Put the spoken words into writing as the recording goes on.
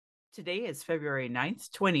Today is February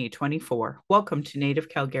 9th, 2024. Welcome to Native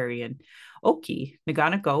Calgarian. Oki,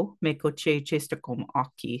 Naganako, Mekoche Chestakom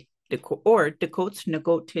Aki, or Dakot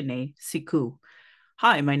Nagotine Siku.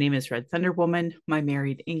 Hi, my name is Red Thunder Woman. My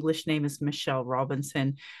married English name is Michelle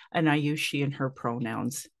Robinson, and I use she and her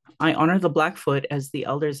pronouns. I honor the Blackfoot as the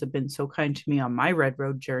elders have been so kind to me on my Red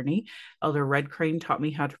Road journey. Elder Red Crane taught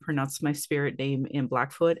me how to pronounce my spirit name in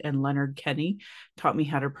Blackfoot, and Leonard Kenny taught me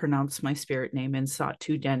how to pronounce my spirit name in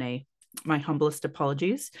Satu Dene. My humblest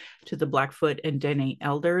apologies to the Blackfoot and Dene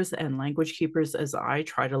elders and language keepers as I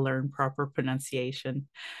try to learn proper pronunciation.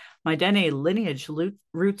 My Dene lineage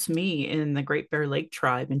roots me in the Great Bear Lake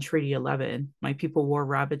tribe in Treaty 11. My people wore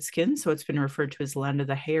rabbit skin, so it's been referred to as land of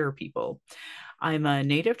the hare people. I'm a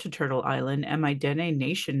native to Turtle Island, and my Dene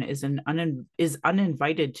nation is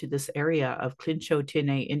uninvited to this area of Clincho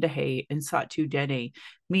Tine Indahe and Satu Dene,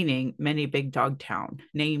 meaning many big dog town,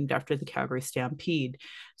 named after the Calgary Stampede.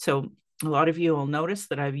 So a lot of you will notice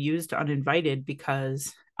that I've used uninvited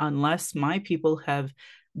because unless my people have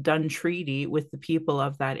done treaty with the people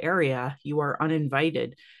of that area, you are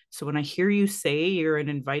uninvited. So when I hear you say you're an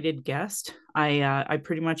invited guest, I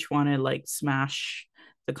pretty much want to like smash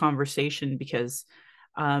the conversation because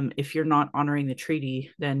if you're not honoring the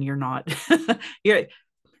treaty, then you're not. you're.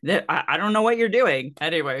 I don't know what you're doing.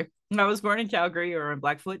 Anyway, I was born in Calgary or in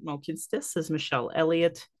Blackfoot. Mokinstis is Michelle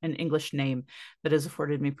Elliott, an English name that has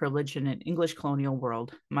afforded me privilege in an English colonial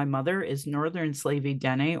world. My mother is Northern Slavey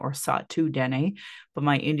Dene or Satu Dene, but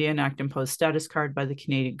my Indian Act imposed status card by the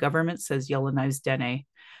Canadian government says Yellowknives Dene.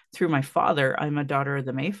 Through my father, I'm a daughter of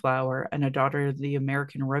the Mayflower and a daughter of the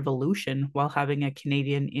American Revolution while having a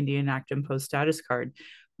Canadian Indian Act imposed status card,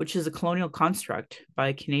 which is a colonial construct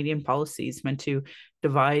by Canadian policies meant to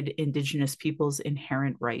divide Indigenous peoples'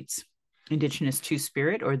 inherent rights. Indigenous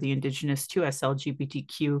Two-Spirit or the Indigenous 2S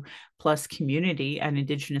LGBTQ plus community and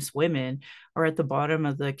Indigenous women are at the bottom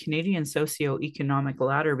of the Canadian socioeconomic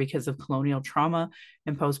ladder because of colonial trauma,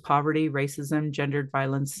 imposed poverty, racism, gendered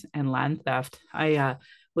violence, and land theft. I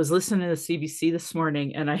was listening to the CBC this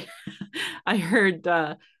morning and I heard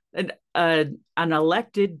an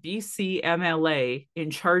elected BC MLA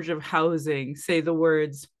in charge of housing say the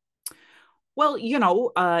words, well,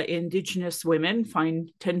 Indigenous women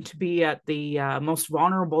tend to be at the most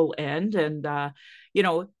vulnerable end, and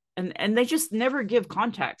and they just never give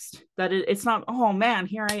context that it's not. Oh man,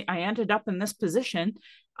 here I ended up in this position.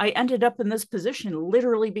 I ended up in this position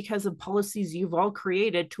literally because of policies you've all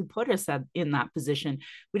created to put us in that position.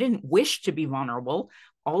 We didn't wish to be vulnerable.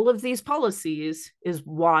 All of these policies is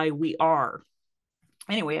why we are.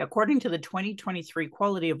 Anyway, according to the 2023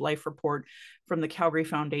 Quality of Life Report from the Calgary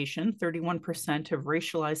Foundation, 31% of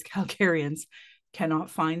racialized Calgarians cannot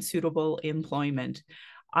find suitable employment.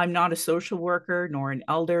 I'm not a social worker nor an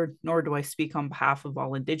elder, nor do I speak on behalf of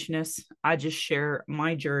all Indigenous. I just share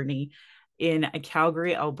my journey in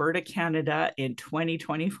Calgary, Alberta, Canada in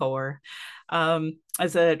 2024.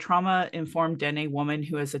 As a trauma-informed Dene woman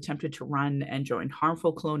who has attempted to run and join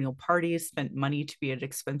harmful colonial parties, spent money to be at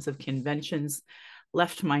expensive conventions,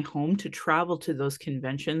 left my home to travel to those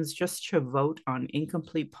conventions just to vote on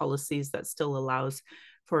incomplete policies that still allows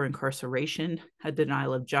for incarceration, a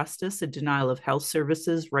denial of justice, a denial of health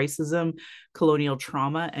services, racism, colonial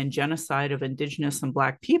trauma, and genocide of Indigenous and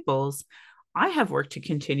Black peoples. I have worked to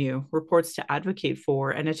continue reports to advocate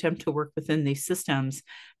for and attempt to work within these systems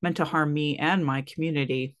meant to harm me and my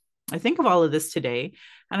community. I think of all of this today,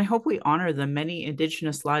 and I hope we honor the many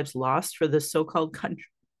Indigenous lives lost for this so-called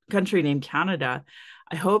country named Canada.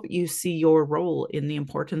 I hope you see your role in the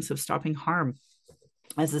importance of stopping harm.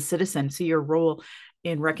 As a citizen, see your role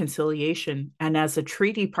in reconciliation and as a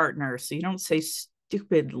treaty partner, so you don't say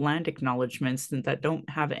stupid land acknowledgements that don't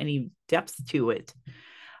have any depth to it.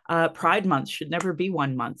 Pride Month should never be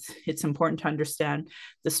 1 month. It's important to understand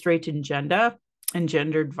the straight agenda and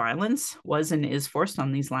gendered violence was and is forced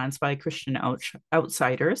on these lands by Christian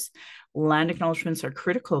outsiders. Land acknowledgements are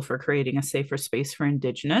critical for creating a safer space for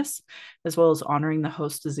Indigenous, as well as honoring the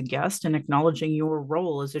host as a guest and acknowledging your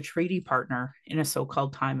role as a treaty partner in a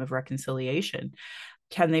so-called time of reconciliation.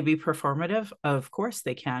 Can they be performative? Of course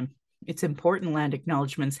they can. It's important land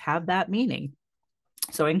acknowledgements have that meaning.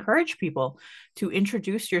 So I encourage people to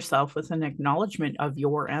introduce yourself with an acknowledgement of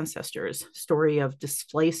your ancestors, story of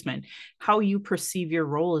displacement, how you perceive your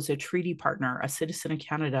role as a treaty partner, a citizen of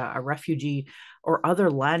Canada, a refugee, or other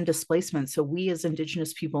land displacement, so we as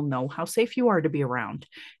Indigenous people know how safe you are to be around.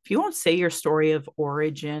 If you won't say your story of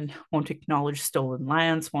origin, won't acknowledge stolen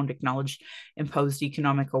lands, won't acknowledge imposed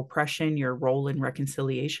economic oppression, your role in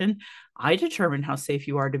reconciliation, I determine how safe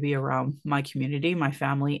you are to be around my community, my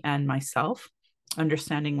family, and myself.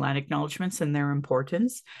 Understanding land acknowledgements and their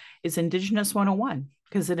importance is Indigenous 101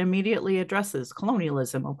 because it immediately addresses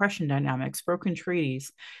colonialism, oppression dynamics, broken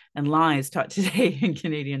treaties, and lies taught today in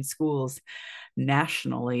Canadian schools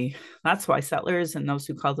nationally. That's why settlers and those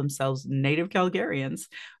who call themselves Native Calgarians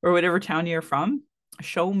or whatever town you're from,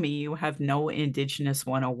 show me you have no Indigenous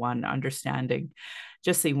 101 understanding.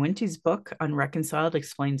 Jesse Winty's book, Unreconciled,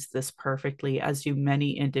 explains this perfectly, as do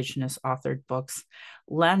many Indigenous authored books.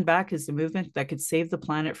 Land Back is the movement that could save the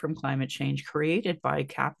planet from climate change created by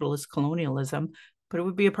capitalist colonialism, but it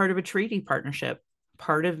would be a part of a treaty partnership,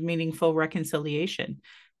 part of meaningful reconciliation,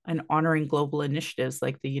 and honoring global initiatives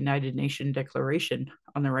like the United Nations Declaration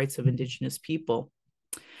on the Rights of Indigenous People.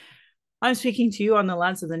 I'm speaking to you on the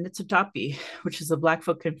lands of the Niitsitapi, which is the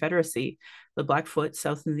Blackfoot Confederacy. The Blackfoot,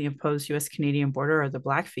 south of the imposed U.S.-Canadian border, are the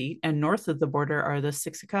Blackfeet, and north of the border are the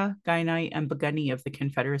Siksika, Kainai, and Piikani of the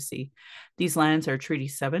Confederacy. These lands are Treaty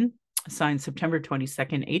 7, signed September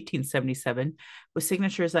 22nd, 1877, with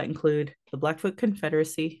signatures that include the Blackfoot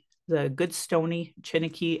Confederacy, the Goodstoney,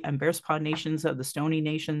 Chiniki, and Bearspaw nations of the Stoney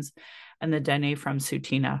Nations, and the Dene from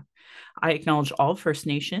Tsuut'ina. I acknowledge all First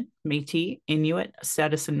Nation, Métis, Inuit,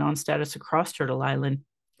 status and non-status across Turtle Island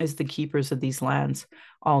as the keepers of these lands.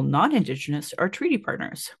 All non-Indigenous are treaty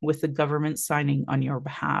partners, with the government signing on your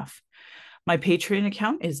behalf. My Patreon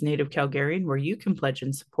account is Native Calgarian, where you can pledge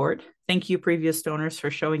and support. Thank you, previous donors, for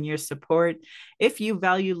showing your support. If you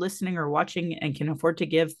value listening or watching and can afford to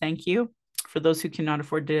give, thank you. For those who cannot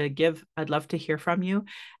afford to give, I'd love to hear from you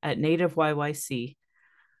at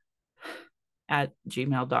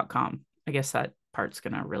nativeyyc@gmail.com. I guess that part's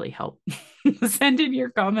going to really help. Send in your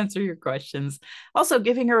comments or your questions. Also,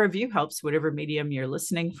 giving a review helps, whatever medium you're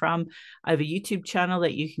listening from. I have a YouTube channel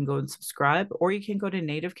that you can go and subscribe, or you can go to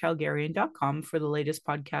nativecalgarian.com for the latest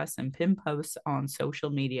podcasts and pin posts on social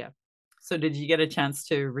media. So did you get a chance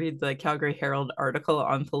to read the Calgary Herald article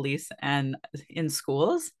on police and in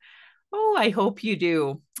schools? Oh, I hope you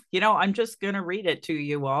do. I'm just going to read it to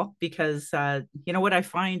you all because, what I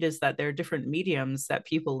find is that there are different mediums that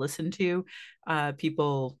people listen to.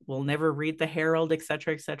 People will never read the Herald, et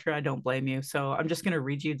cetera, et cetera. I don't blame you. So I'm just going to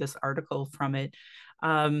read you this article from it.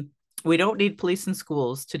 We don't need police in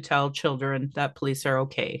schools to tell children that police are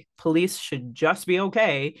okay. Police should just be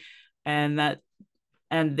okay, and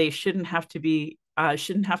they shouldn't have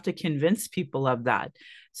to convince people of that.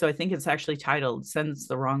 So I think it's actually titled "Sends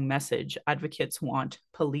the Wrong Message. Advocates Want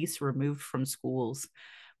Police Removed from Schools."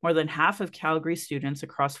 More than half of Calgary students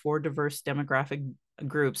across 4 diverse demographic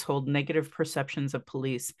groups hold negative perceptions of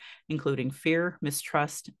police, including fear,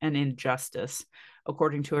 mistrust, and injustice,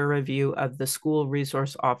 according to a review of the School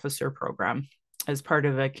Resource Officer Program. As part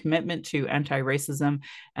of a commitment to anti-racism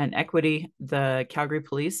and equity, the Calgary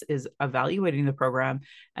Police is evaluating the program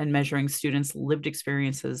and measuring students' lived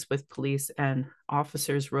experiences with police and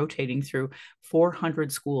officers rotating through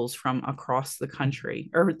 400 schools from across the country,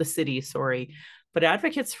 or the city, sorry. But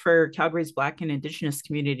advocates for Calgary's Black and Indigenous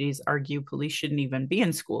communities argue police shouldn't even be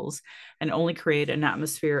in schools and only create an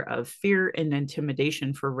atmosphere of fear and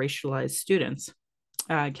intimidation for racialized students.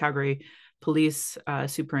 Calgary Police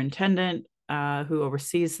Superintendent who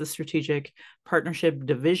oversees the Strategic Partnership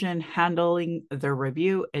Division handling the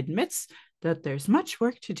review, admits that there's much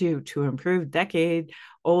work to do to improve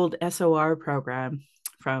decade-old SOR program,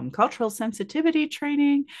 from cultural sensitivity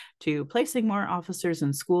training to placing more officers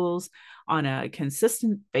in schools on a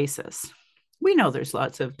consistent basis. We know there's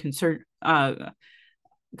lots of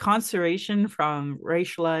conservation from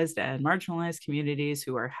racialized and marginalized communities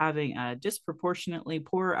who are having a disproportionately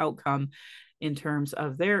poor outcome in terms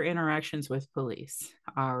of their interactions with police.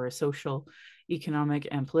 Our social, economic,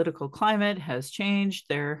 and political climate has changed.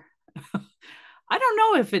 I don't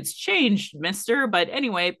know if it's changed, mister, but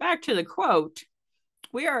anyway, back to the quote.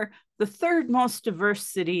 We are the 3rd most diverse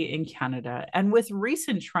city in Canada, and with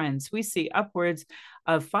recent trends, we see upwards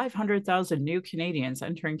of 500,000 new Canadians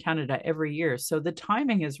entering Canada every year. So the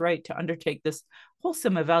timing is right to undertake this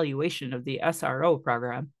wholesome evaluation of the SRO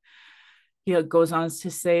program. He goes on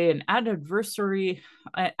to say an adversarial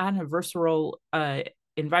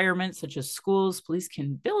environment such as schools, police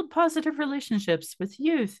can build positive relationships with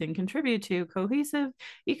youth and contribute to cohesive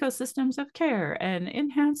ecosystems of care and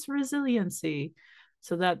enhance resiliency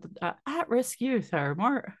so that at-risk youth are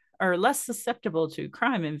less susceptible to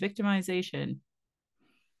crime and victimization.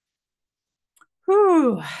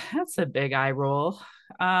 Whew, that's a big eye roll.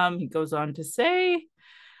 He goes on to say,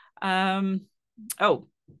 Adora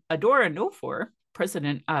Nofor,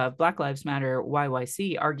 president of Black Lives Matter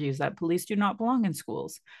YYC, argues that police do not belong in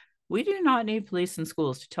schools. We do not need police in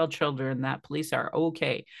schools to tell children that police are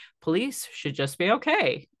okay. Police should just be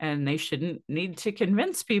okay, and they shouldn't need to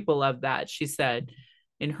convince people of that, she said.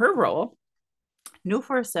 In her role,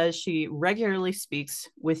 Newfor says she regularly speaks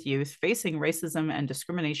with youth facing racism and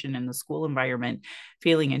discrimination in the school environment,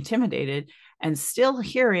 feeling intimidated, and still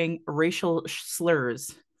hearing racial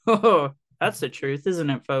slurs. Oh, that's the truth, isn't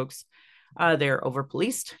it, folks? They're over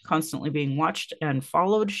policed, constantly being watched and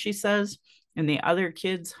followed, she says. And the other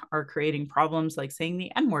kids are creating problems like saying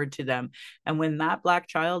the N word to them. And when that Black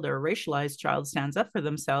child or racialized child stands up for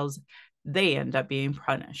themselves, they end up being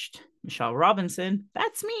punished. Michelle Robinson,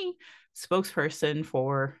 that's me, spokesperson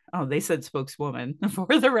for, oh, they said spokeswoman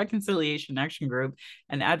for the Reconciliation Action Group,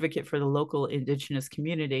 an advocate for the local Indigenous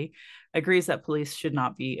community, agrees that police should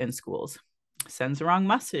not be in schools. Sends the wrong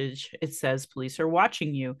message. It says police are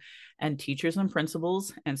watching you, and teachers and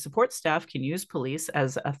principals and support staff can use police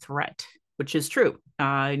as a threat, which is true.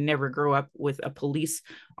 I never grew up with a police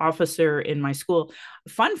officer in my school.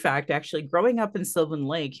 Fun fact, actually, growing up in Sylvan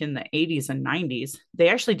Lake in the 80s and 90s, they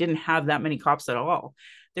actually didn't have that many cops at all.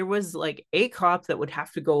 There was like a cop that would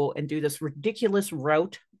have to go and do this ridiculous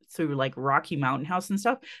route through like Rocky Mountain House and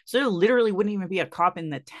stuff. So there literally wouldn't even be a cop in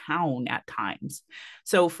the town at times.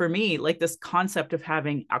 So for me, like this concept of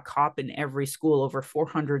having a cop in every school, over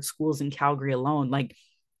 400 schools in Calgary alone, like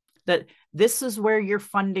that this is where your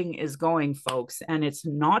funding is going, folks, and it's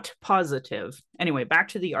not positive. Anyway, back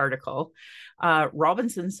to the article.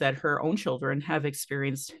 Robinson said her own children have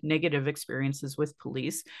experienced negative experiences with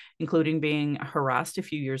police, including being harassed a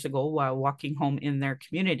few years ago while walking home in their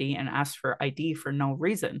community and asked for ID for no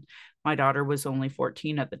reason. My daughter was only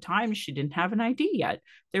 14 at the time. She didn't have an ID yet.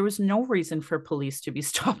 There was no reason for police to be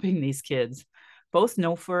stopping these kids. Both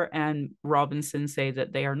Newfor and Robinson say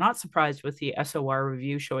that they are not surprised with the SOR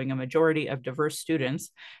review showing a majority of diverse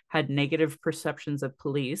students had negative perceptions of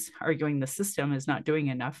police, arguing the system is not doing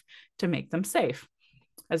enough to make them safe.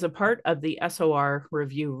 As a part of the SOR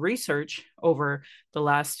review research over the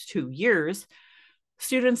last 2 years,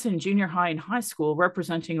 students in junior high and high school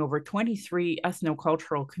representing over 23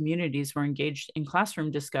 ethnocultural communities were engaged in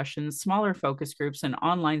classroom discussions, smaller focus groups, and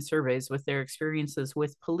online surveys with their experiences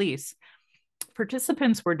with police.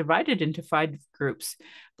 Participants were divided into 5 groups: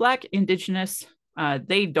 Black, Indigenous,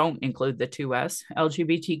 they don't include the 2S,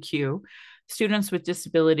 LGBTQ, students with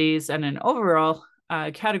disabilities, and an overall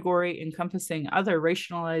category encompassing other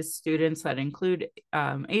racialized students that include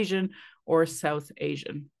Asian or South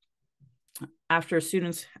Asian. After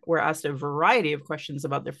students were asked a variety of questions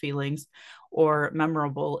about their feelings or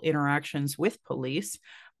memorable interactions with police,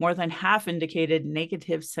 more than half indicated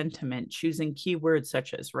negative sentiment, choosing keywords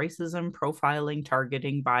such as racism, profiling,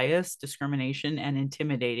 targeting, bias, discrimination, and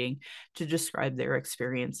intimidating to describe their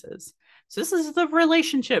experiences. So this is the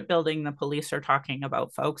relationship building the police are talking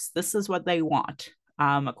about, folks. This is what they want.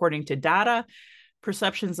 According to data,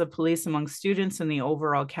 perceptions of police among students in the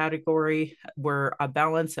overall category were a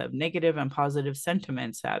balance of negative and positive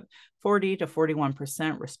sentiments at 40 to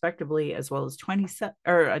 41% respectively, as well as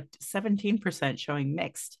 17% showing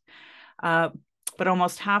mixed. But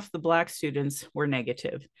almost half the Black students were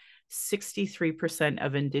negative. 63%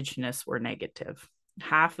 of Indigenous were negative.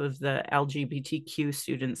 Half of the LGBTQ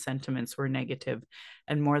student sentiments were negative,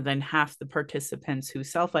 and more than half the participants who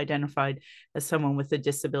self-identified as someone with a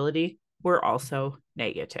disability were also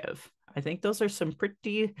negative. I think those are some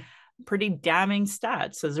pretty damning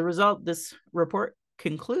stats. As a result, this report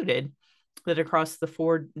concluded that across the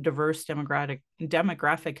 4 diverse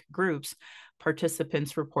demographic groups,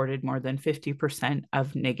 participants reported more than 50%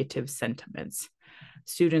 of negative sentiments.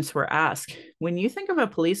 Students were asked, when you think of a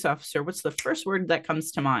police officer, what's the first word that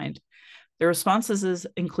comes to mind? The responses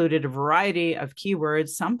included a variety of keywords,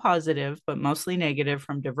 some positive, but mostly negative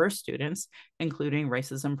from diverse students, including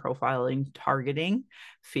racism, profiling, targeting,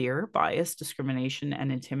 fear, bias, discrimination,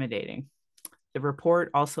 and intimidating. The report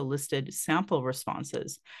also listed sample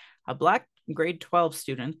responses. A Black grade 12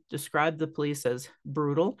 student described the police as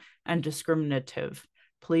brutal and discriminative.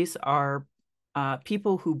 Police are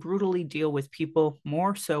people who brutally deal with people,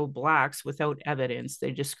 more so Blacks, without evidence.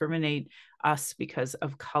 They discriminate us because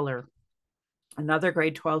of color. Another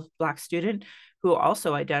grade 12 Black student who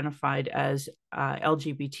also identified as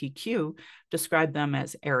LGBTQ described them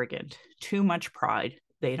as arrogant, too much pride.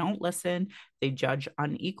 They don't listen, they judge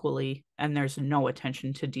unequally, and there's no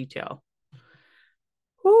attention to detail.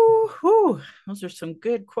 Woo-hoo. Those are some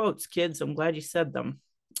good quotes, kids. I'm glad you said them.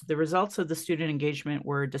 The results of the student engagement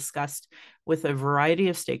were discussed with a variety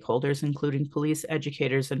of stakeholders, including police,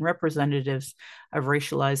 educators, and representatives of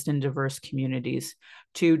racialized and diverse communities,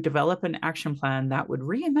 to develop an action plan that would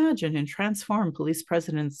reimagine and transform police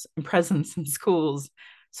presence in schools.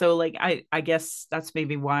 So like I guess that's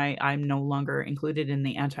maybe why I'm no longer included in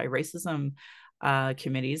the anti-racism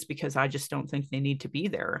committees, because I just don't think they need to be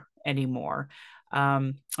there anymore.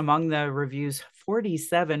 Among the review's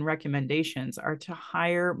 47 recommendations are to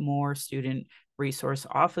hire more student resource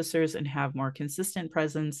officers and have more consistent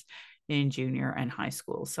presence in junior and high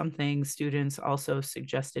school. Something students also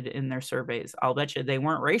suggested in their surveys. I'll bet you they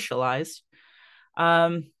weren't racialized.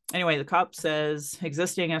 Anyway, the COP says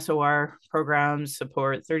existing SOR programs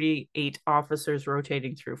support 38 officers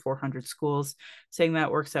rotating through 400 schools, saying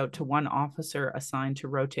that works out to one officer assigned to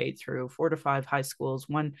rotate through 4 to 5 high schools,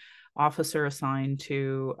 one officer assigned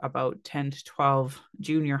to about 10 to 12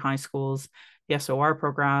 junior high schools. The SOR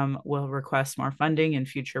program will request more funding in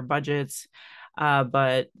future budgets,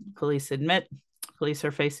 but police admit police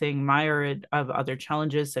are facing myriad of other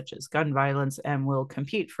challenges such as gun violence and will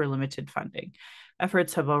compete for limited funding.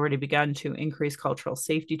 Efforts have already begun to increase cultural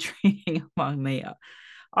safety training among the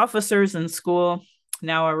officers in school,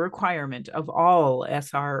 now a requirement of all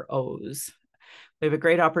SROs. We have a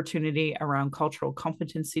great opportunity around cultural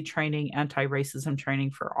competency training, anti-racism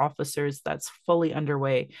training for officers that's fully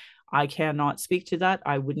underway. I cannot speak to that.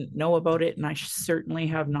 I wouldn't know about it, and I certainly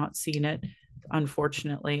have not seen it.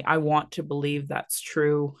 Unfortunately, I want to believe that's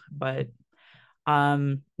true, but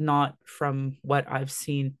not from what I've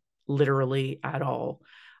seen literally at all.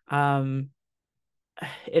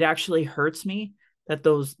 It actually hurts me that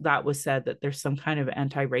that was said that there's some kind of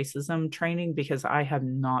anti-racism training, because I have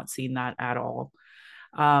not seen that at all.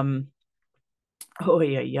 Oh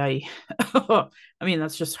yeah. I mean,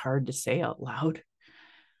 that's just hard to say out loud.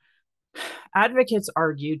 Advocates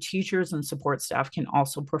argue teachers and support staff can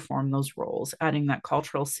also perform those roles, adding that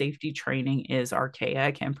cultural safety training is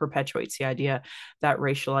archaic and perpetuates the idea that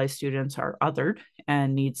racialized students are othered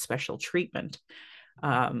and need special treatment.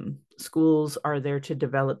 Schools are there to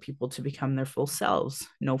develop people to become their full selves,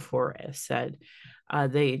 Nofor said.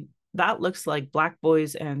 That looks like Black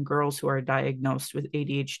boys and girls who are diagnosed with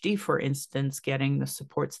ADHD, for instance, getting the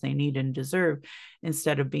supports they need and deserve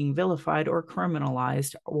instead of being vilified or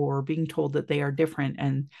criminalized or being told that they are different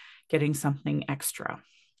and getting something extra.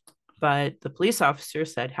 But the police officer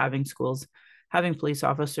said having police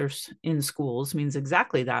officers in schools means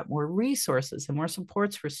exactly that: more resources and more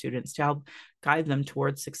supports for students to help guide them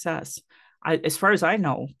towards success. As far as I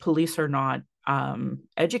know, police are not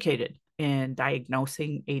educated in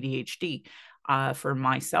diagnosing ADHD. For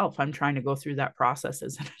myself, I'm trying to go through that process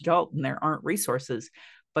as an adult, and there aren't resources.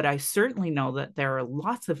 But I certainly know that there are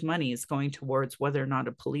lots of monies going towards whether or not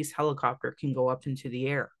a police helicopter can go up into the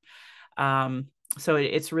air. So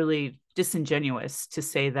it's really disingenuous to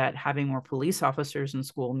say that having more police officers in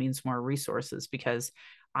school means more resources, because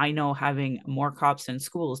I know having more cops in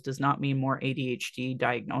schools does not mean more ADHD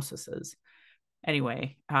diagnoses.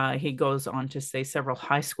 Anyway, he goes on to say several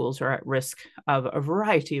high schools are at risk of a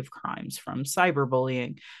variety of crimes, from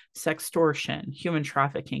cyberbullying, sextortion, human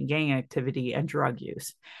trafficking, gang activity, and drug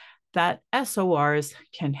use, that SORs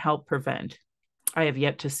can help prevent. I have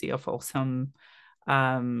yet to see a fulsome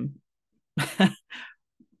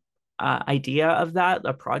idea of that,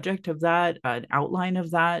 a project of that, an outline of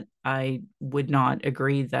that. I would not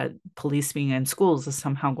agree that police being in schools is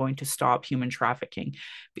somehow going to stop human trafficking,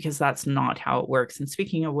 because that's not how it works. And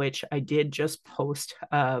speaking of which, I did just post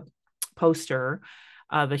a poster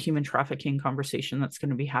of a human trafficking conversation that's going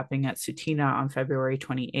to be happening at Sutina on February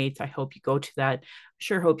 28th. I hope you go to that.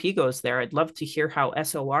 Sure hope he goes there. I'd love to hear how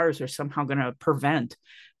SORs are somehow going to prevent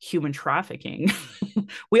human trafficking.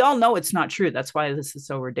 We all know it's not true. That's why this is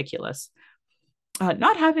so ridiculous.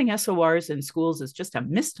 Not having SORs in schools is just a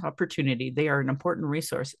missed opportunity. They are an important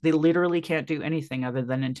resource. They literally can't do anything other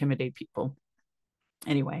than intimidate people.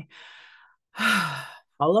 Anyway,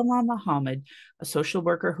 Alama Muhammad, a social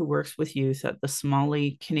worker who works with youth at the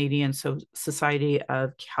Somali Canadian Society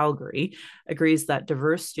of Calgary, agrees that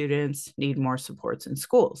diverse students need more supports in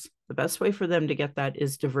schools. The best way for them to get that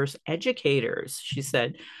is diverse educators, she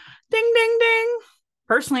said. Ding, ding, ding.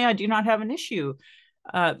 Personally, I do not have an issue.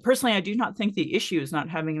 Personally, I do not think the issue is not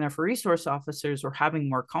having enough resource officers or having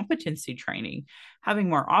more competency training. Having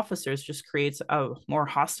more officers just creates a more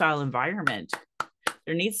hostile environment.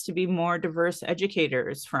 There needs to be more diverse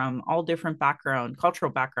educators from all different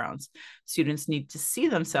cultural backgrounds. Students need to see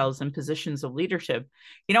themselves in positions of leadership.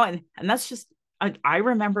 And that's just, I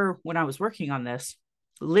remember when I was working on this,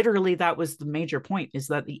 literally that was the major point, is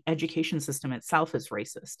that the education system itself is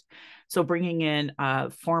racist. So bringing in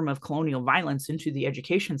a form of colonial violence into the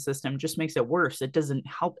education system just makes it worse. It doesn't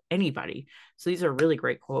help anybody. So these are really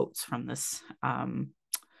great quotes from this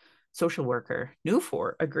social worker.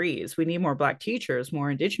 Newfort agrees. We need more Black teachers,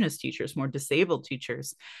 more Indigenous teachers, more disabled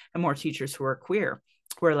teachers, and more teachers who are queer.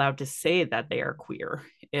 we're allowed to say that they are queer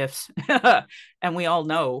if and we all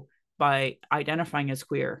know by identifying as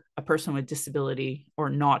queer, a person with disability or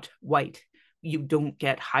not white, you don't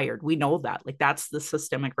get hired. We know that. Like, that's the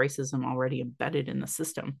systemic racism already embedded in the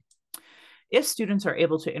system. If students are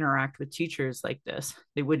able to interact with teachers like this,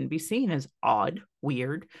 they wouldn't be seen as odd,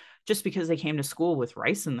 weird, just because they came to school with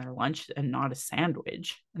rice in their lunch and not a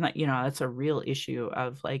sandwich. And that, that's a real issue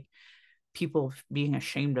of like people being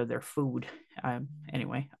ashamed of their food.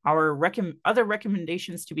 Anyway, our other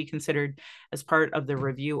recommendations to be considered as part of the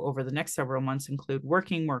review over the next several months include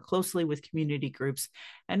working more closely with community groups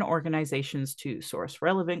and organizations to source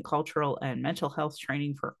relevant cultural and mental health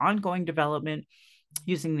training for ongoing development,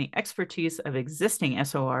 using the expertise of existing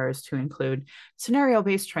SORs to include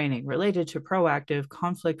scenario-based training related to proactive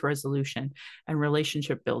conflict resolution and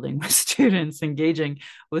relationship building with students, engaging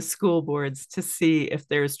with school boards to see if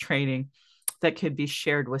there's training that could be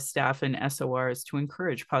shared with staff and SORs to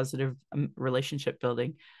encourage positive relationship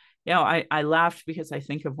building. I laughed because I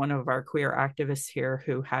think of one of our queer activists here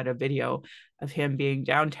who had a video of him being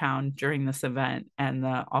downtown during this event and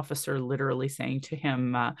the officer literally saying to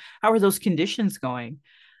him, how are those conditions going?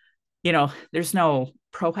 There's no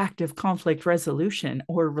proactive conflict resolution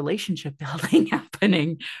or relationship building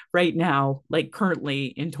happening right now, like currently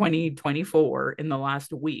in 2024 in the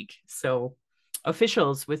last week. So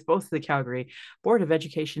officials with both the Calgary Board of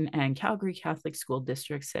Education and Calgary Catholic School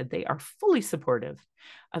District said they are fully supportive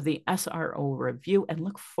of the SRO review and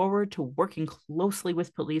look forward to working closely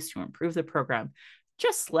with police to improve the program,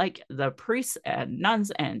 just like the priests and nuns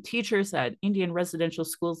and teachers at Indian residential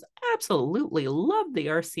schools absolutely love the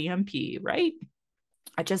RCMP, right?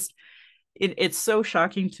 It's so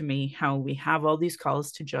shocking to me how we have all these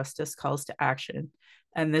calls to justice, calls to action,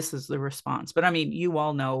 and this is the response. But I mean, you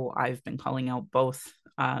all know I've been calling out both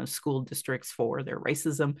school districts for their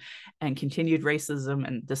racism and continued racism,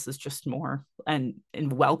 and this is just more and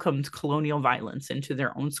welcomed colonial violence into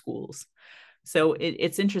their own schools. So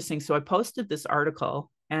it's interesting. So I posted this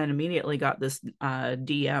article and immediately got this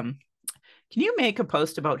DM. Can you make a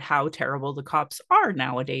post about how terrible the cops are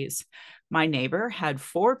nowadays? My neighbor had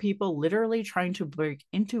 4 people literally trying to break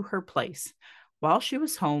into her place while she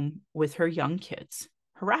was home with her young kids,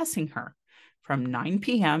 harassing her from 9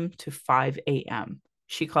 p.m. to 5 a.m.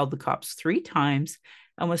 She called the cops 3 times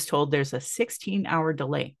and was told there's a 16-hour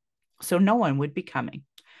delay, so no one would be coming.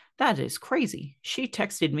 That is crazy. She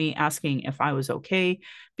texted me asking if I was okay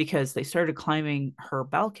because they started climbing her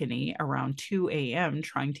balcony around 2 a.m.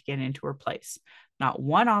 trying to get into her place. Not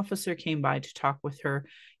one officer came by to talk with her,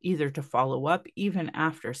 either to follow up, even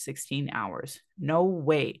after 16 hours. No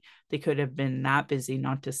way they could have been that busy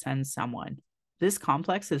not to send someone. This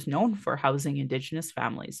complex is known for housing Indigenous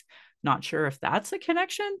families. Not sure if that's a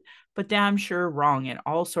connection, but damn sure wrong in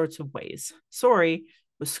all sorts of ways. Sorry,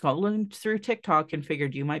 was scrolling through TikTok and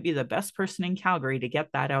figured you might be the best person in Calgary to get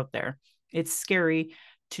that out there. It's scary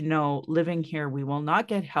to know living here we will not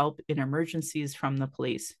get help in emergencies from the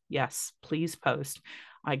police. Yes, please post.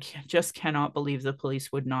 I just cannot believe the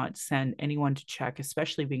police would not send anyone to check,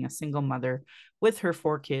 especially being a single mother with her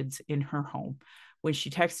 4 kids in her home. When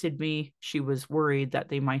she texted me, she was worried that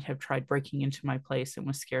they might have tried breaking into my place and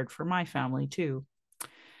was scared for my family too.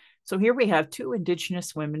 So here we have 2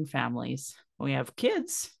 Indigenous women families. We have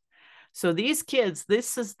kids. So these kids,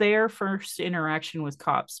 this is their first interaction with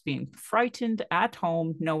cops, being frightened at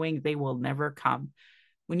home, knowing they will never come.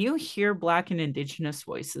 When you hear Black and Indigenous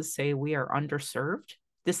voices say we are underserved,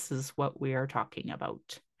 this is what we are talking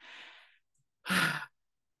about.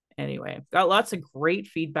 Anyway, got lots of great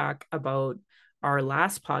feedback about our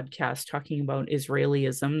last podcast talking about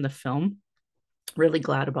Israelism, the film. Really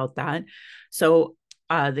glad about that. So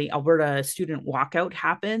the Alberta student walkout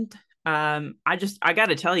happened. I got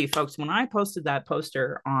to tell you, folks, when I posted that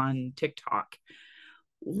poster on TikTok,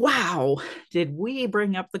 wow, did we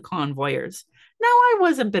bring up the convoyers? Now, I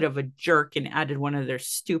was a bit of a jerk and added one of their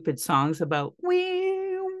stupid songs about we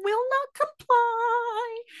will not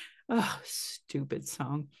comply. Oh, stupid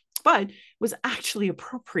song. But it was actually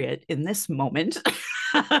appropriate in this moment.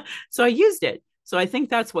 So I used it. So I think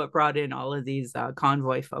that's what brought in all of these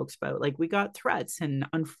convoy folks. But like, we got threats, and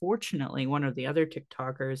unfortunately, one of the other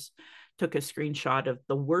TikTokers took a screenshot of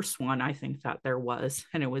the worst one I think that there was,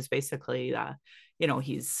 and it was basically,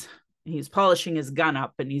 he's polishing his gun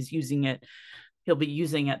up and he's using it. He'll be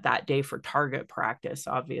using it that day for target practice.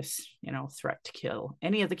 Obvious, threat to kill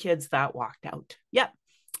any of the kids that walked out. Yep,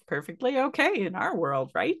 perfectly okay in our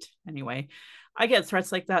world, right? Anyway, I get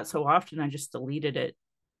threats like that so often I just deleted it.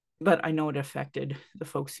 But I know it affected the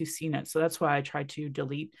folks who've seen it. So that's why I tried to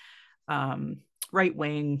delete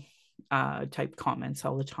right-wing, type comments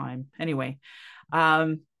all the time. Anyway,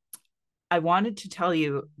 I wanted to tell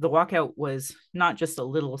you the walkout was not just a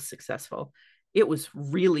little successful, it was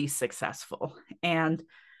really successful. And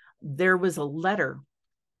there was a letter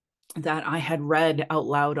that I had read out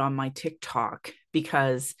loud on my TikTok,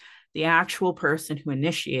 because the actual person who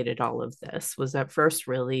initiated all of this was at first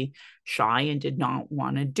really shy and did not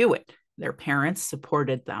want to do it. Their parents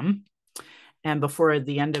supported them. And before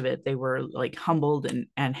the end of it, they were like humbled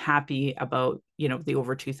and happy about, the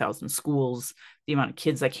over 2,000 schools, the amount of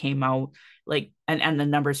kids that came out, like, and the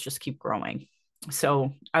numbers just keep growing.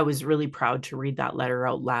 So I was really proud to read that letter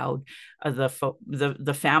out loud of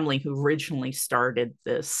the family who originally started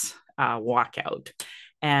this walkout.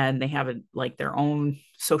 And they have like their own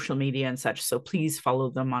social media and such. So please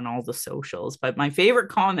follow them on all the socials. But my favorite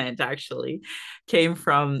comment actually came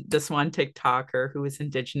from this one TikToker who was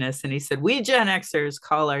Indigenous. And he said, "We Gen Xers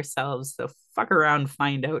call ourselves the fuck around,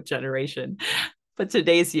 find out generation. But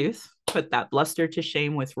today's youth put that bluster to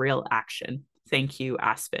shame with real action. Thank you,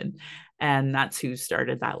 Aspen." And that's who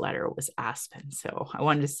started that letter, was Aspen. So I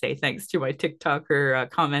wanted to say thanks to my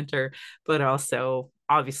TikToker commenter, but also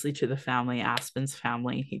obviously to the family, Aspen's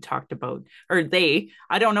family. He talked about, or they,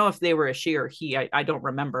 I don't know if they were a she or he, I don't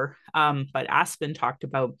remember. But Aspen talked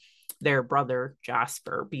about their brother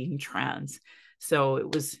Jasper being trans. So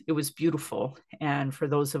it was beautiful. And for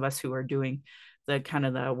those of us who are doing the kind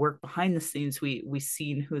of the work behind the scenes, we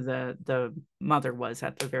seen who the mother was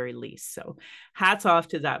at the very least. So hats off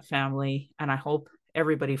to that family, and I hope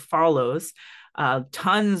everybody follows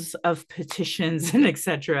tons of petitions and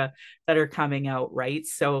etc. that are coming out, right?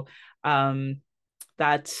 So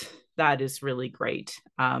that is really great.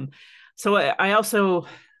 So I also,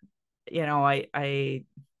 I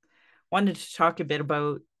wanted to talk a bit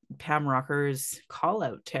about Pam Rocker's call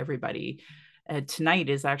out to everybody. Tonight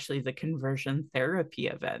is actually the conversion therapy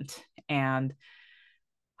event, and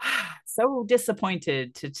so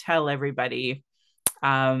disappointed to tell everybody,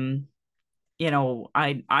 I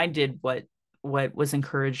did what was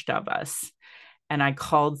encouraged of us, and I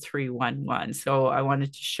called 311. So I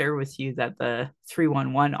wanted to share with you that the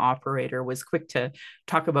 311 operator was quick to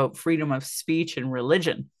talk about freedom of speech and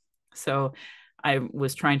religion. So I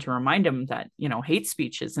was trying to remind him that, hate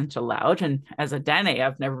speech isn't allowed. And as a Dene,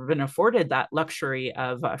 I've never been afforded that luxury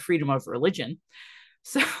of freedom of religion.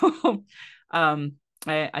 So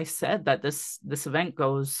I said that this event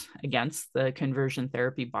goes against the conversion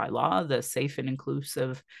therapy bylaw, the safe and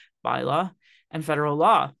inclusive bylaw, and federal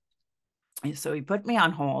law. And so he put me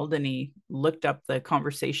on hold and he looked up the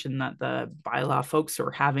conversation that the bylaw folks were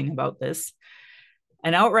having about this,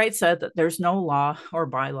 and outright said that there's no law or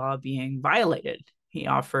bylaw being violated. He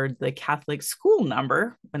offered the Catholic school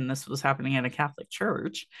number when this was happening at a Catholic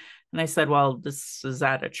church. And I said, well, this is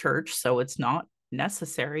at a church, so it's not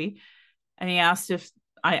necessary. And he asked if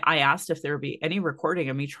I asked if there would be any recording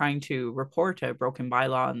of me trying to report a broken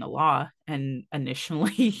bylaw in the law. And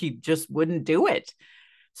initially he just wouldn't do it.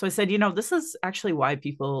 So I said, this is actually why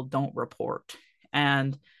people don't report.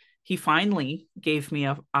 And he finally gave me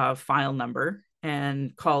a file number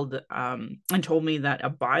and called and told me that a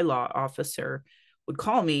bylaw officer would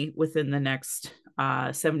call me within the next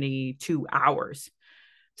 72 hours.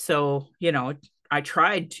 So, I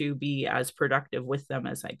tried to be as productive with them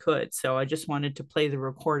as I could. So I just wanted to play the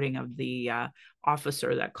recording of the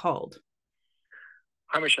officer that called.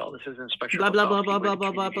 Hi, Michelle. This is Inspector blah, blah, blah, blah, blah,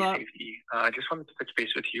 blah, blah, blah. I just wanted to touch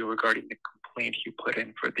base with you regarding the complaint you put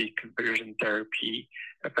in for the conversion therapy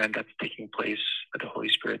event that's taking place at the Holy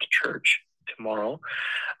Spirit Church tomorrow.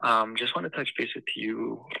 Just want to touch base with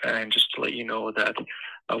you and just to let you know that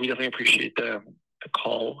we definitely appreciate the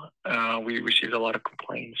call. We received a lot of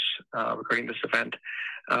complaints regarding this event.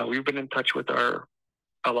 We've been in touch with our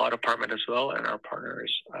law department as well, and our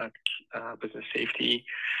partners at Business Safety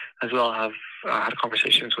as well have had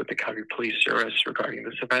conversations with the Calgary Police Service regarding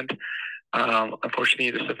this event.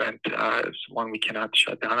 Unfortunately, this event is one we cannot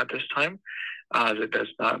shut down at this time, as it does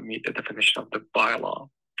not meet the definition of the bylaw.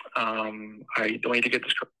 I don't want you to get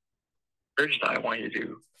discouraged. I want you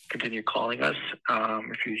to continue calling us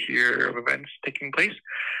if you hear of events taking place,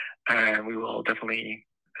 and we will definitely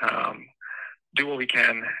do what we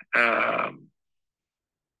can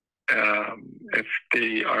if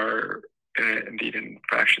they are indeed in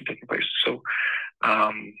infraction taking place. So,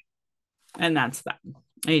 and that's that.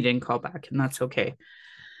 He didn't call back, and that's okay.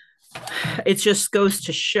 It just goes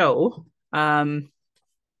to show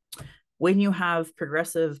when you have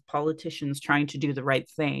progressive politicians trying to do the right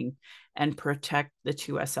thing and protect the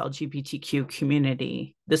 2S LGBTQ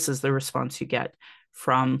community, this is the response you get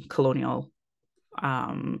from colonial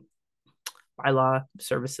bylaw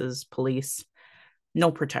services, police.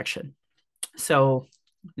 no protection. So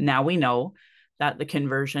now we know that the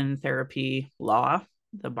conversion therapy law,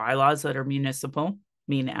 the bylaws that are municipal,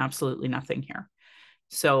 mean absolutely nothing here.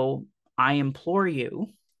 So I implore you,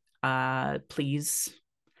 please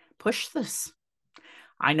push this.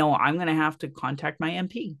 I know I'm going to have to contact my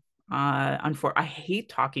MP. I hate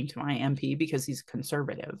talking to my MP because he's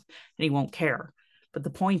conservative and he won't care. But the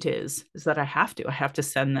point is that I have to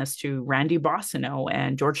send this to Randy Bossino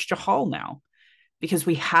and George Chahal now, because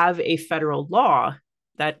we have a federal law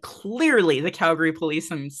that clearly the Calgary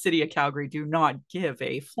Police and City of Calgary do not give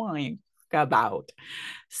a flying about.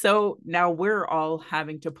 So now we're all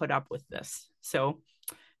having to put up with this. So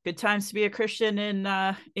good times to be a Christian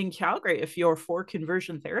in Calgary if you're for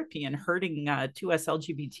conversion therapy and hurting two us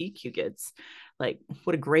LGBTQ kids. Like,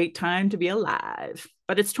 what a great time to be alive.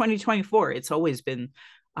 But it's 2024. It's always been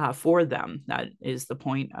for them. That is the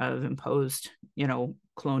point of imposed,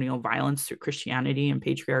 colonial violence through Christianity and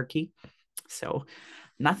patriarchy. So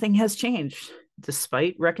nothing has changed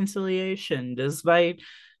despite reconciliation, despite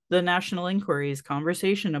the national inquiry's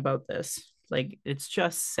conversation about this. Like, it's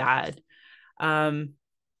just sad.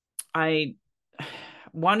 I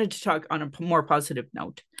wanted to talk on a more positive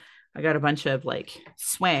note. I got a bunch of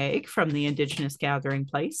swag from the Indigenous gathering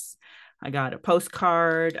place. I got a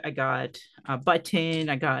postcard, I got a button,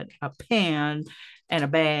 I got a pan and a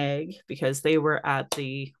bag because they were at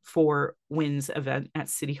the Four Winds event at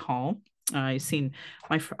City Hall. I seen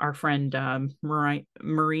our friend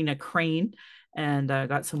Marina Crane, and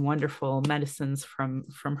got some wonderful medicines from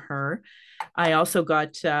her. I also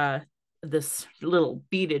got this little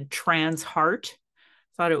beaded trans heart.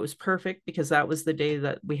 Thought it was perfect because that was the day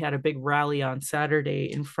that we had a big rally on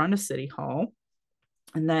Saturday in front of City Hall.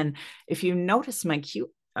 And then if you notice my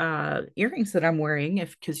cute earrings that I'm wearing,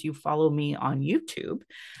 because you follow me on YouTube,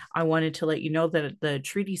 I wanted to let you know that the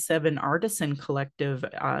Treaty 7 Artisan Collective,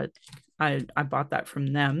 I bought that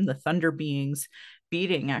from them. The Thunder Beings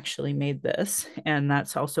Beating actually made this, and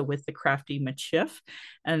that's also with the Crafty Machiff.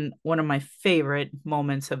 And one of my favorite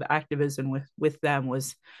moments of activism with them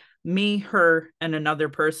was me, her, and another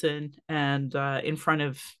person, and in front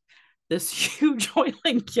of this huge oil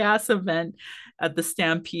and gas event at the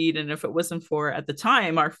Stampede. And if it wasn't for, at the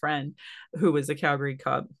time, our friend who was a Calgary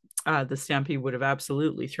Cub, the Stampede would have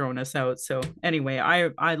absolutely thrown us out. So anyway,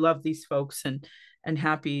 I love these folks and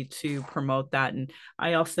happy to promote that. And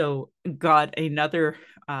I also got another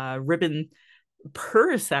ribbon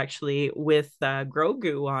purse actually with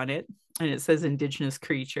Grogu on it, and it says Indigenous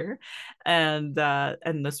creature, and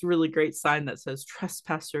this really great sign that says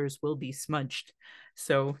trespassers will be smudged.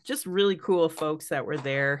 So just really cool folks that were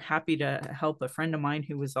there. Happy to help a friend of mine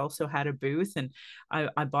who was also had a booth, and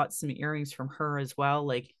I bought some earrings from her as well.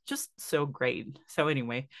 Like, just so great. So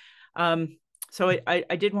anyway, so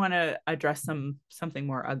I did want to address something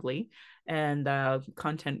more ugly, and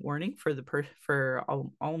content warning for for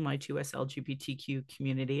all my 2S LGBTQ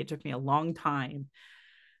community. It took me a long time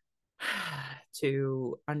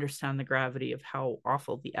to understand the gravity of how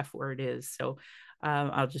awful the F word is. So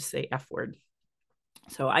I'll just say F word.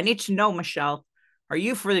 So I need to know, Michelle, are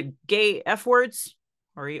you for the gay F words,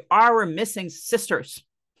 or are you our missing sisters?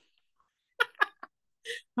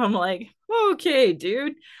 I'm like, okay,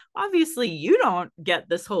 dude, obviously you don't get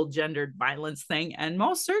this whole gendered violence thing, and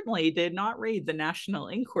most certainly did not read the National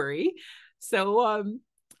Inquiry. So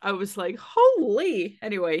I was like, holy.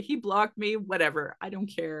 Anyway, he blocked me, whatever. I don't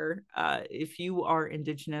care. If you are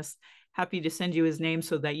Indigenous, happy to send you his name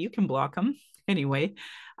so that you can block him. Anyway,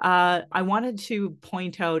 I wanted to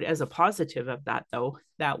point out as a positive of that, though,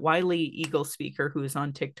 that Wiley Eagle speaker who's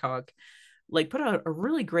on TikTok put out a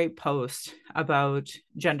really great post about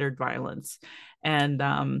gendered violence and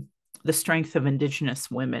the strength of Indigenous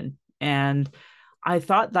women. And I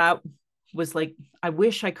thought that was I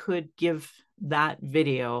wish I could give that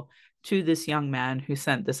video to this young man who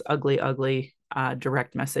sent this ugly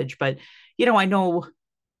direct message. But I know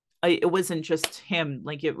it wasn't just him.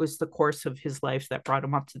 It was the course of his life that brought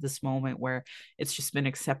him up to this moment where it's just been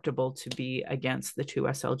acceptable to be against the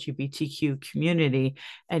 2S LGBTQ community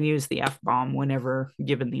and use the F-bomb whenever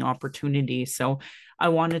given the opportunity. So I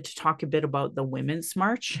wanted to talk a bit about the Women's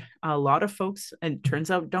March. A lot of folks, and it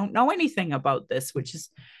turns out, don't know anything about this, which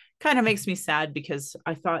is kind of makes me sad because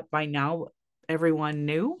I thought by now everyone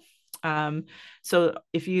knew. So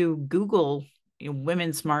if you Google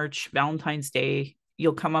Women's March, Valentine's Day,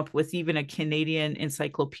 you'll come up with even a Canadian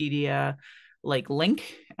encyclopedia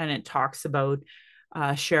link, and it talks about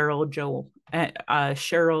Cheryl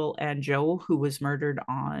and Joe, who was murdered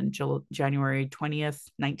on January 20th,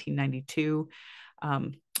 1992.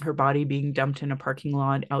 her body being dumped in a parking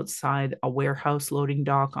lot outside a warehouse loading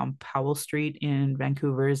dock on Powell Street in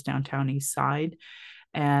Vancouver's downtown east side.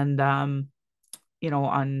 And, on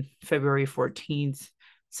February 14th,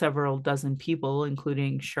 several dozen people,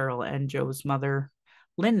 including Cheryl and Joe's mother,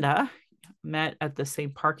 Linda, met at the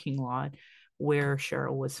same parking lot where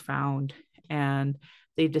Cheryl was found. And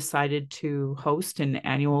they decided to host an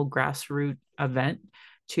annual grassroots event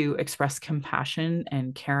to express compassion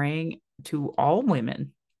and caring to all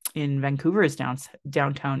women in Vancouver's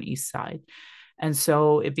downtown east side. And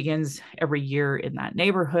so it begins every year in that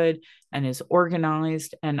neighborhood and is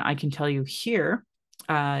organized. And I can tell you here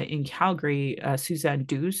in Calgary, Suzanne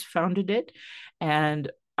Dews founded it.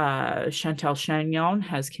 And Chantal Chagnon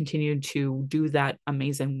has continued to do that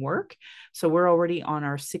amazing work. So we're already on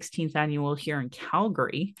our 16th annual here in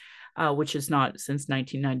Calgary, which is not since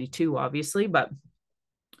 1992, obviously, but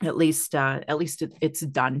at least it's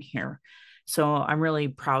done here. So I'm really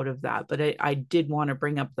proud of that. But I did want to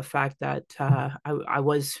bring up the fact that I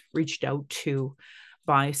was reached out to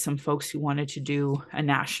by some folks who wanted to do a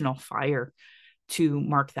national fire to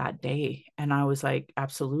mark that day. And I was like,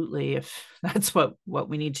 absolutely, if that's what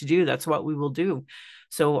we need to do, that's what we will do.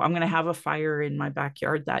 So I'm going to have a fire in my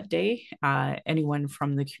backyard that day. Anyone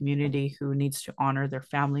from the community who needs to honor their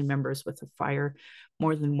family members with a fire,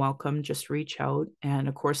 more than welcome, just reach out. And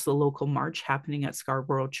of course, the local march happening at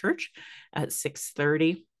Scarborough Church at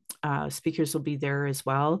 6:30. Speakers will be there as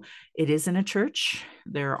well. It is in a church.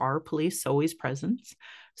 There are police always present.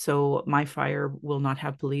 So my fire will not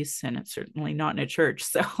have police, and it's certainly not in a church.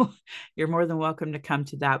 So you're more than welcome to come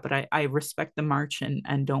to that. But I respect the march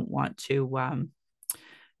and don't want to,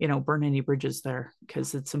 burn any bridges there,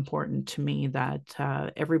 because it's important to me that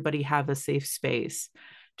everybody have a safe space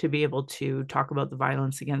to be able to talk about the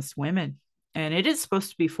violence against women. And it is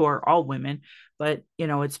supposed to be for all women, but,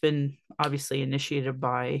 it's been obviously initiated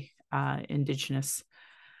by Indigenous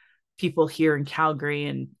people here in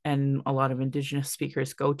Calgary, and a lot of Indigenous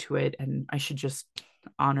speakers go to it. And I should just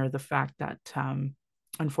honor the fact that,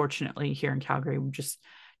 unfortunately, here in Calgary, just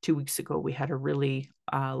 2 weeks ago, we had a really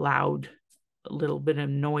loud little bit of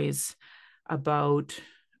noise about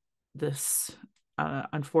this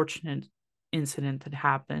unfortunate incident that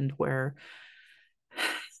happened where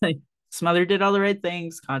this mother did all the right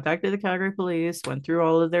things, contacted the Calgary police, went through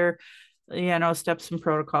all of their steps and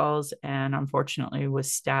protocols, and unfortunately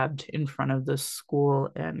was stabbed in front of the school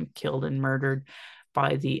and killed and murdered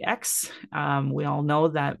by the ex. We all know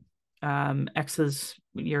that exes,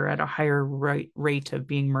 you're at a higher rate of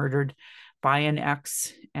being murdered by an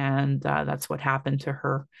ex, and that's what happened to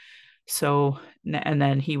her. So, and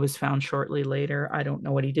then he was found shortly later. I don't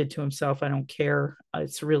know what he did to himself. I don't care.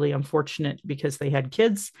 It's really unfortunate because they had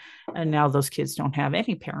kids, and now those kids don't have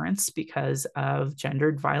any parents because of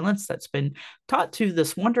gendered violence that's been taught to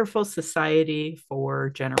this wonderful society for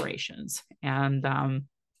generations. And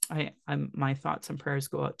my thoughts and prayers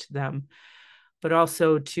go out to them, but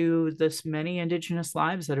also to this many Indigenous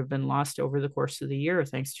lives that have been lost over the course of the year,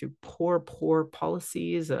 thanks to poor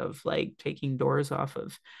policies of like taking doors off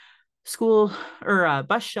of school or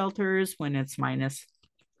bus shelters when it's minus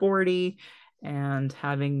 40, and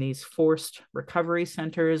having these forced recovery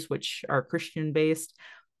centers, which are Christian based.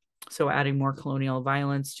 So adding more colonial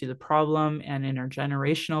violence to the problem and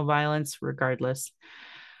intergenerational violence, regardless.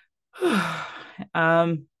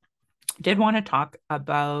 Did want to talk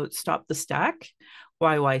about Stop the Stack,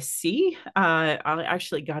 YYC. I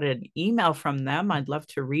actually got an email from them. I'd love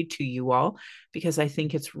to read to you all, because I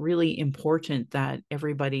think it's really important that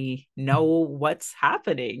everybody know what's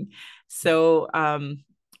happening. So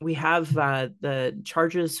we have the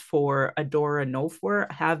charges for Adora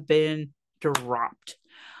Nofour have been dropped.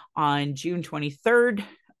 On June 23rd,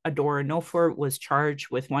 Adora Nofour was charged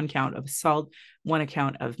with 1 count of assault, 1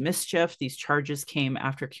 account of mischief. These charges came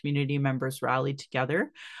after community members rallied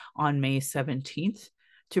together on May 17th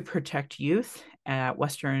to protect youth at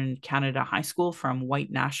Western Canada High School from white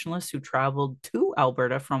nationalists who traveled to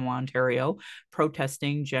Alberta from Ontario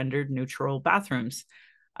protesting gendered neutral bathrooms.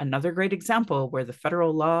 Another great example where the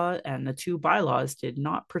federal law and the 2 bylaws did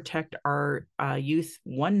not protect our youth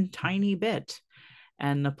one tiny bit,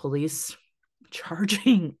 and the police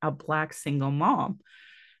charging a Black single mom.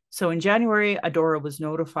 So in January, Adora was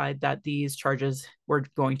notified that these charges were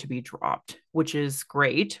going to be dropped, which is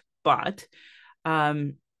great. But,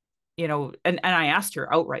 and I asked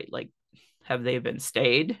her outright, like, have they been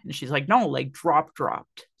stayed? And she's like, no, like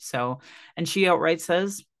dropped. So, and she outright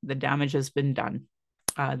says the damage has been done.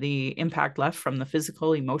 The impact left from the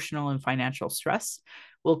physical, emotional, and financial stress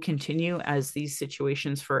will continue as these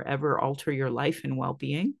situations forever alter your life and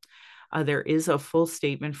well-being. There is a full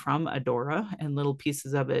statement from Adora and little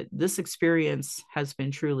pieces of it. This experience has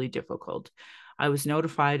been truly difficult. I was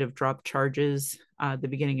notified of dropped charges the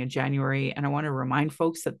beginning of January, and I want to remind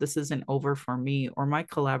folks that this isn't over for me or my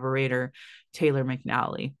collaborator, Taylor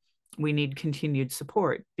McNally. We need continued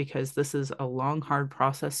support because this is a long, hard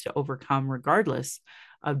process to overcome, regardless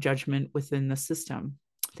of judgment within the system.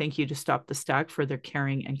 Thank you to Stop the Stack for their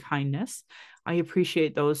caring and kindness. I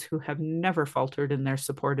appreciate those who have never faltered in their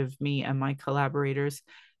support of me and my collaborators.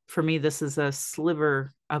 For me, this is a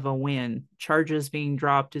sliver of a win. Charges being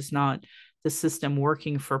dropped is not the system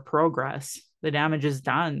working for progress. The damage is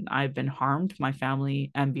done. I've been harmed, my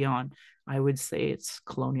family, and beyond. I would say it's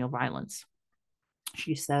colonial violence.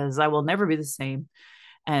 She says, I will never be the same,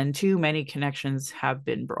 and too many connections have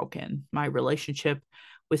been broken. My relationship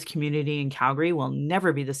with community in Calgary will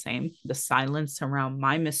never be the same. The silence around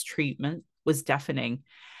my mistreatment was deafening.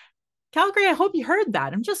 Calgary, I hope you heard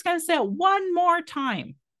that. I'm just going to say it one more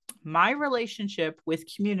time. My relationship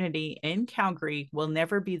with community in Calgary will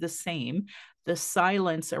never be the same. The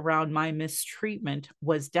silence around my mistreatment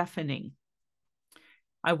was deafening.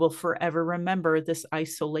 I will forever remember this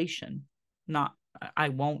isolation. I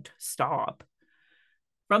won't stop.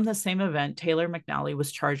 From the same event, Taylor McNally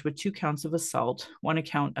was charged with 2 counts of assault, 1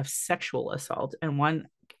 account of sexual assault, and 1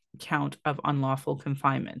 count of unlawful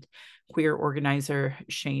confinement. Queer organizer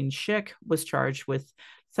Shane Schick was charged with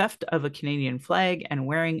theft of a Canadian flag and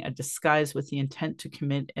wearing a disguise with the intent to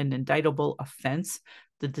commit an indictable offense.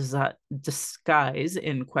 The disguise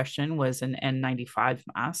in question was an N95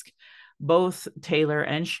 mask. Both Taylor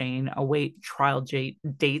and Shane await trial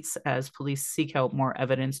dates as police seek out more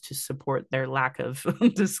evidence to support their lack of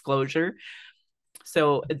disclosure.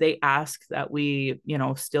 So they ask that we,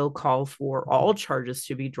 still call for all charges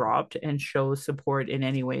to be dropped and show support in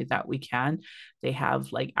any way that we can. They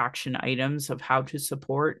have like action items of how to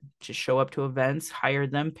support, to show up to events, hire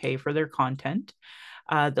them, pay for their content.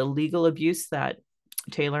 The legal abuse that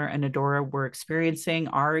Taylor and Adora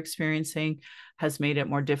are experiencing, has made it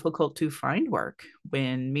more difficult to find work.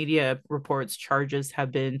 When media reports charges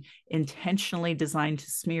have been intentionally designed to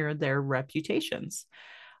smear their reputations.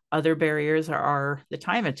 Other barriers are the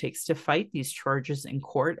time it takes to fight these charges in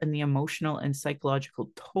court and the emotional and psychological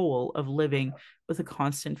toll of living with a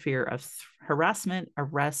constant fear of harassment,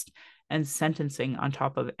 arrest, and sentencing on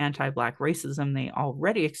top of anti-Black racism they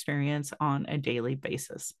already experience on a daily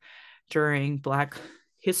basis. During Black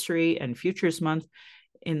History and Futures Month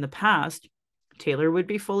in the past, Taylor would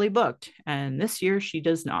be fully booked, and this year she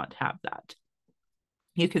does not have that.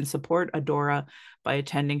 You can support Adora by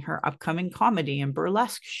attending her upcoming comedy and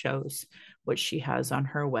burlesque shows, which she has on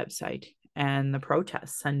her website, and the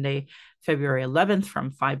protest Sunday, February 11th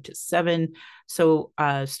from 5 to 7. So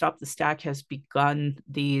Stop the Stack has begun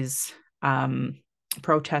these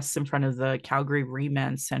protests in front of the Calgary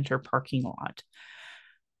Remand Center parking lot.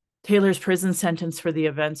 Taylor's prison sentence for the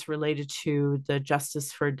events related to the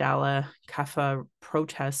Justice for Dalla Kafa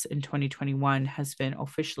protests in 2021 has been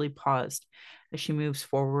officially paused as she moves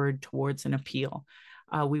forward towards an appeal.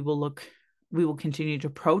 We will continue to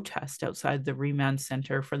protest outside the remand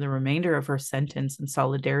center for the remainder of her sentence in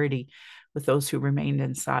solidarity with those who remained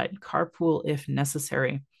inside. Carpool if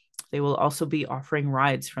necessary. They will also be offering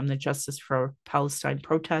rides from the Justice for Palestine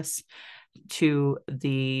protests to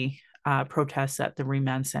the protests at the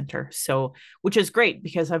remand center. So, which is great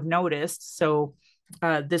because I've noticed. So,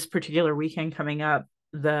 this particular weekend coming up,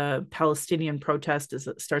 the Palestinian protest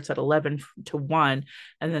starts at 11 to 1,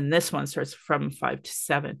 and then this one starts from 5 to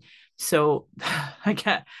 7. So,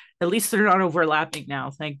 at least they're not overlapping now,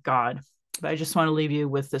 thank God. But I just want to leave you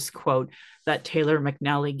with this quote that Taylor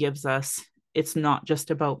McNally gives us. It's not just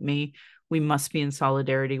about me. We must be in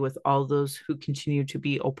solidarity with all those who continue to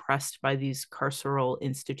be oppressed by these carceral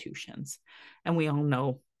institutions. And we all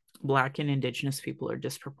know Black and Indigenous people are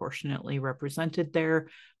disproportionately represented there.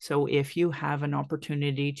 So if you have an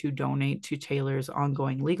opportunity to donate to Taylor's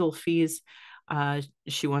ongoing legal fees,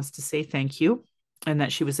 she wants to say thank you, and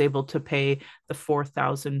that she was able to pay the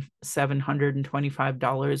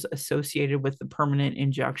 $4,725 associated with the permanent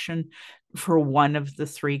injunction for one of the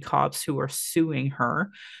 3 cops who are suing her.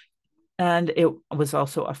 And it was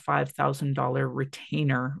also a $5,000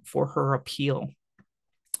 retainer for her appeal.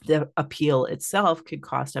 The appeal itself could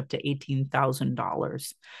cost up to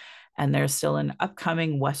 $18,000. And there's still an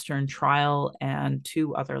upcoming Western trial and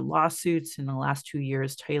 2 other lawsuits. In the last 2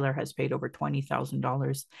 years, Taylor has paid over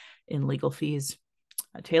 $20,000 in legal fees.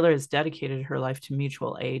 Taylor has dedicated her life to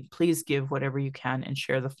mutual aid. Please give whatever you can and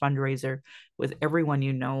share the fundraiser with everyone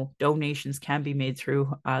you know. Donations can be made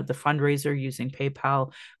through the fundraiser using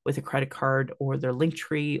PayPal with a credit card or their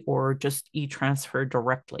Linktree, or just e-transfer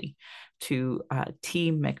directly to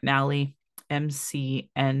T McNally, McNallie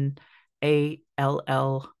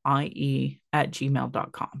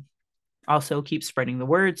 @gmail.com. Also, keep spreading the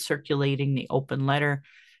word, circulating the open letter,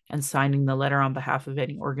 and signing the letter on behalf of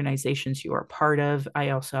any organizations you are part of. I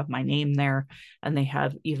also have my name there, and they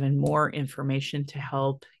have even more information to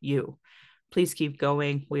help you. Please keep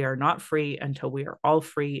going. We are not free until we are all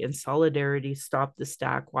free. In solidarity, stop the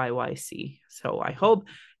stack YYC. So I hope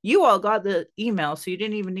you all got the email, so you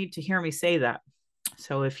didn't even need to hear me say that.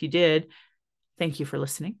 So if you did, thank you for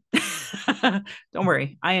listening. Don't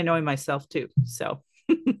worry, I annoy myself too. So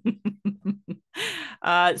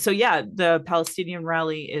yeah, the Palestinian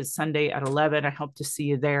rally is Sunday at 11. I hope to see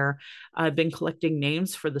you there. I've been collecting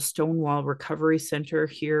names for the Stonewall Recovery Center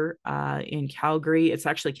here in Calgary. It's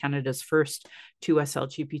actually Canada's first 2S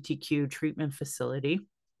LGBTQ treatment facility.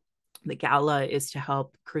 The gala is to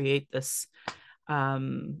help create this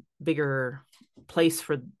bigger place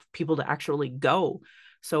for people to actually go.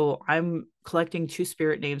 So I'm collecting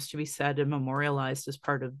Two-Spirit names to be said and memorialized as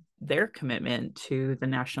part of their commitment to the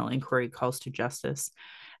National Inquiry Calls to Justice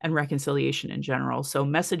and reconciliation in general. So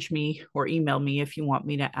message me or email me if you want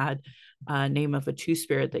me to add a name of a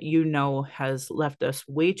Two-Spirit that you know has left us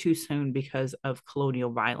way too soon because of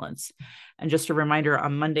colonial violence. And just a reminder,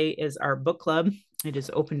 on Monday is our book club. It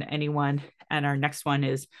is open to anyone. And our next one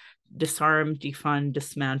is Disarm, Defund,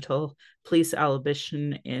 Dismantle Police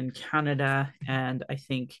Abolition in Canada. And I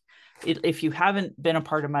think if you haven't been a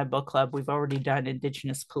part of my book club, we've already done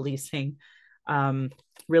Indigenous Policing.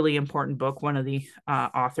 Really important book. One of the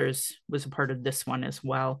authors was a part of this one as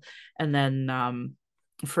well. And then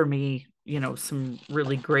for me, some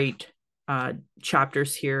really great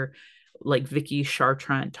chapters here, like Vicky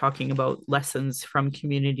Chartrand talking about lessons from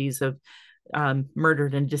communities of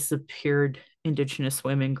murdered and disappeared Indigenous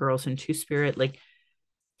women, girls, and Two-Spirit. Like,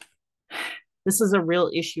 this is a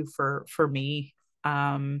real issue for me.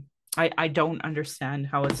 I don't understand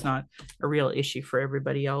how it's not a real issue for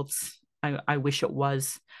everybody else. I wish it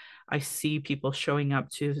was. I see people showing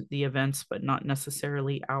up to the events, but not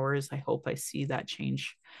necessarily ours. I hope I see that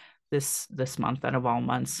change this month out of all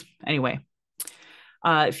months. Anyway,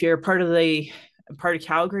 if you're part of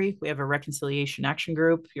Calgary, we have a reconciliation action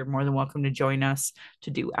group. You're more than welcome to join us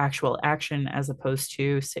to do actual action as opposed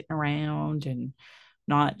to sitting around and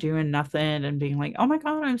not doing nothing and being like, oh my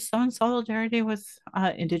God, I'm so in solidarity with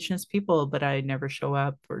Indigenous people, but I never show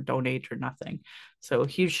up or donate or nothing. So a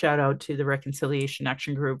huge shout out to the Reconciliation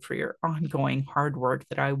Action Group for your ongoing hard work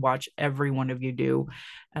that I watch every one of you do.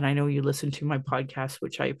 And I know you listen to my podcast,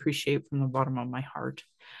 which I appreciate from the bottom of my heart.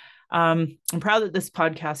 I'm proud that this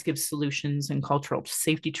podcast gives solutions and cultural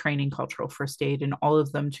safety training, cultural first aid, and all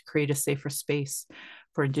of them to create a safer space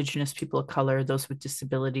for Indigenous people of color, those with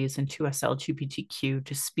disabilities, and 2S LGBTQ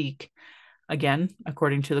to speak. Again,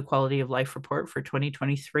 according to the Quality of Life Report for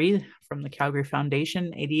 2023 from the Calgary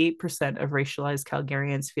Foundation, 88% of racialized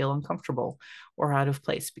Calgarians feel uncomfortable or out of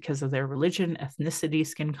place because of their religion, ethnicity,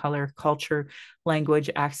 skin color, culture, language,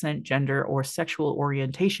 accent, gender, or sexual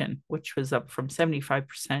orientation, which was up from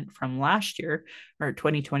 75% from last year or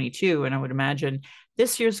 2022. And I would imagine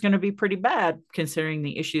this year's going to be pretty bad considering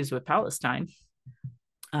the issues with Palestine.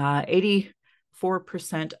 84%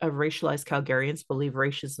 of racialized Calgarians believe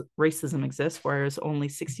racism exists, whereas only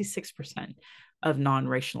 66% of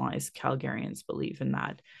non-racialized Calgarians believe in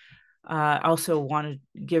that. I also want to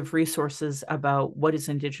give resources about what is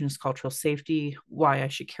Indigenous cultural safety, why I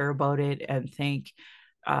should care about it, and thank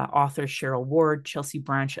authors Cheryl Ward, Chelsea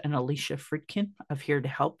Branch, and Alicia Friedkin of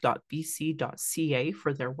hereToHelp.bc.ca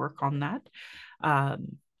for their work on that.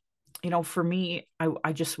 For me,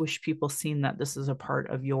 I just wish people seen that this is a part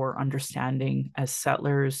of your understanding as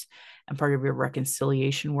settlers and part of your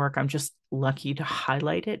reconciliation work. I'm just lucky to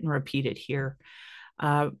highlight it and repeat it here.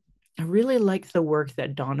 I really like the work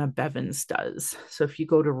that Donna Bevins does. So if you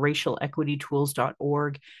go to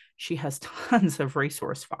racialequitytools.org, she has tons of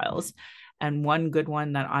resource files. And one good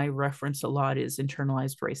one that I reference a lot is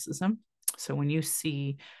internalized racism. So when you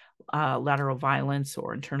see lateral violence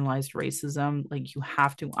or internalized racism, like, you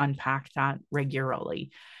have to unpack that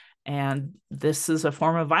regularly. And this is a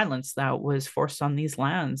form of violence that was forced on these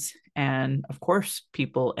lands. And of course,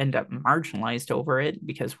 people end up marginalized over it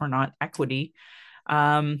because we're not equity.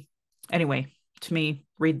 Anyway, to me,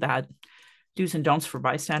 read that. Do's and Don'ts for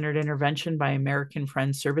Bystander Intervention by American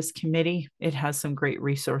Friends Service Committee. It has some great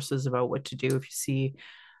resources about what to do if you see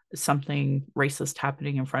something racist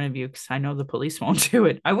happening in front of you, because I know the police won't do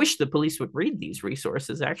it. I wish the police would read these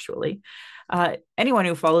resources, actually. Anyone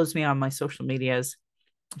who follows me on my social medias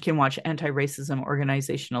can watch Anti-Racism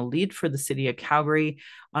Organizational Lead for the City of Calgary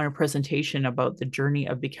on a presentation about the journey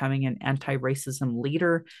of becoming an anti-racism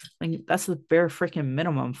leader. I mean, that's the bare freaking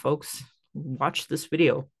minimum, folks. Watch this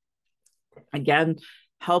video. Again,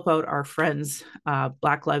 help out our friends,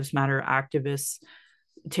 Black Lives Matter activists,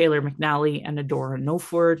 Taylor McNally and Adora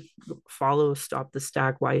Noford. Follow Stop the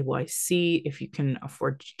Stag YYC. If you can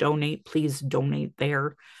afford to donate, please donate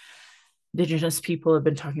there. Indigenous people have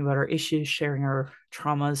been talking about our issues, sharing our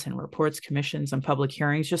traumas and reports, commissions, and public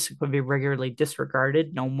hearings just to be regularly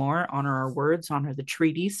disregarded. No more. Honor our words, honor the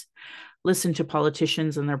treaties. Listen to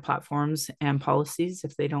politicians and their platforms and policies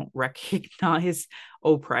if they don't recognize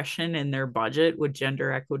oppression in their budget with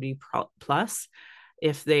Gender Equity Plus.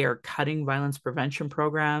 If they are cutting violence prevention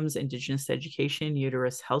programs, Indigenous education,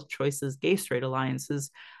 uterus health choices, gay straight alliances.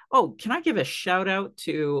 Oh, can I give a shout out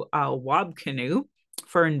to Wob Canoe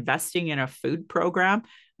for investing in a food program?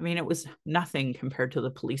 I mean, it was nothing compared to the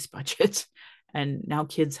police budget. And now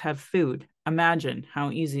kids have food. Imagine how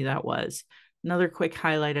easy that was. Another quick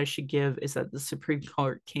highlight I should give is that the Supreme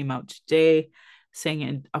Court came out today saying,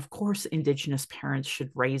 and of course, Indigenous parents should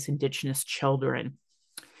raise Indigenous children.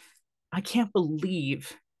 I can't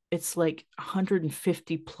believe it's like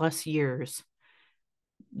 150 plus years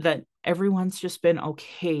that everyone's just been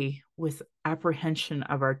okay with apprehension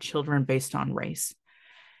of our children based on race.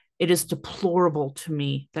 It is deplorable to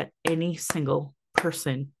me that any single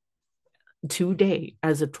person today,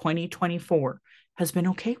 as of 2024, has been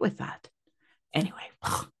okay with that. Anyway,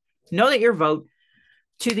 know that your vote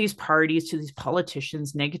to these parties, to these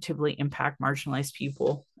politicians, negatively impact marginalized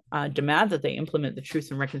people. Demand that they implement the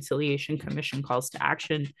Truth and Reconciliation Commission calls to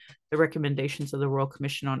action, the recommendations of the Royal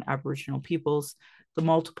Commission on Aboriginal Peoples, the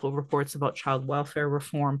multiple reports about child welfare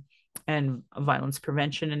reform and violence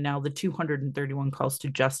prevention, and now the 231 calls to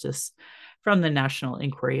justice from the National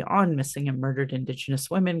Inquiry on Missing and Murdered Indigenous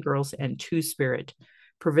Women, Girls, and Two-Spirit.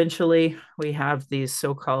 Provincially, we have these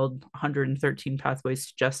so-called 113 pathways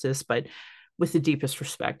to justice, but with the deepest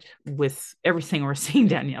respect, with everything we're seeing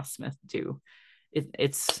Danielle Smith do,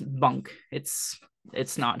 it's bunk. It's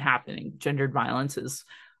not happening. Gendered violence is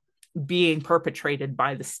being perpetrated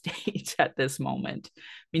by the state at this moment.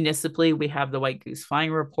 Municipally, we have the White Goose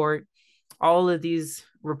Flying Report. All of these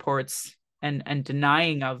reports and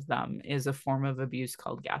denying of them is a form of abuse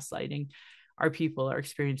called gaslighting. Our people are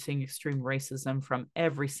experiencing extreme racism from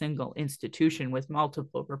every single institution, with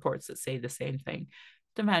multiple reports that say the same thing.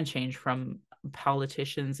 Demand change from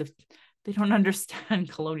politicians. If they don't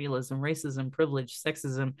understand colonialism, racism, privilege,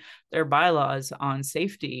 sexism, their bylaws on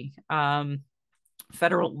safety,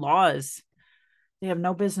 federal laws, they have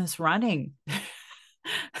no business running.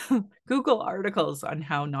 Google articles on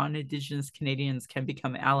how non-Indigenous Canadians can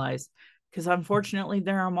become allies, because unfortunately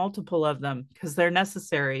there are multiple of them, because they're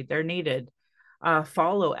necessary, they're needed.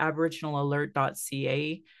 Follow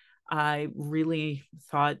aboriginalalert.ca. I really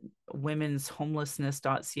thought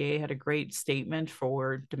womenshomelessness.ca had a great statement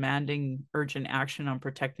for demanding urgent action on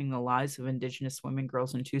protecting the lives of Indigenous women,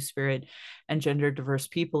 girls, and Two-Spirit and gender diverse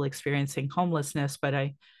people experiencing homelessness. But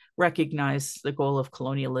I recognize the goal of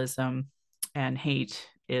colonialism and hate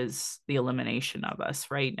is the elimination of us,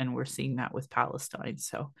 right? And we're seeing that with Palestine.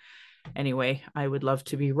 So anyway, I would love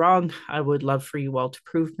to be wrong. I would love for you all to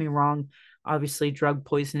prove me wrong. Obviously, drug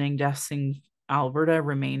poisoning deaths in Alberta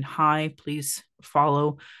remain high. Please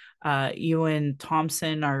follow Ewan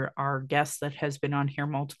Thompson, our guest that has been on here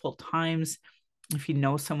multiple times. If you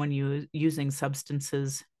know someone using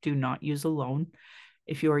substances, do not use alone.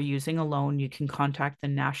 If you are using alone, you can contact the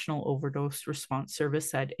National Overdose Response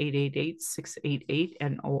Service at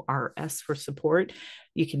 888-688-NORS for support.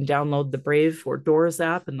 You can download the Brave or Doors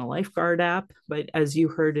app and the Lifeguard app. But as you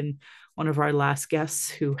heard in one of our last guests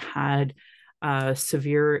who had a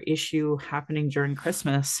severe issue happening during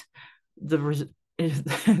Christmas,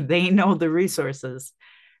 they know the resources,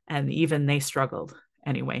 and even they struggled.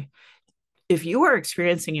 Anyway, if you are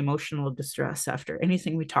experiencing emotional distress after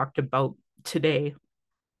anything we talked about today,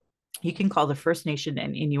 you can call the First Nation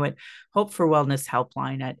and Inuit Hope for Wellness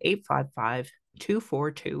Helpline at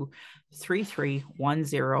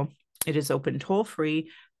 855-242-3310. It is open toll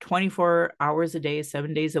free 24 hours a day,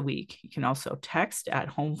 7 days a week. You can also text at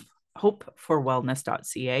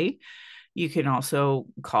hopeforwellness.ca. You can also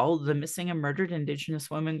call the Missing and Murdered Indigenous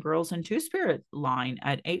Women, Girls, and Two-Spirit line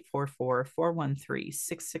at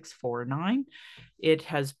 844-413-6649. It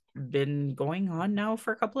has been going on now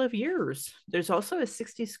for a couple of years. There's also a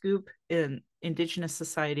 60 Scoop in Indigenous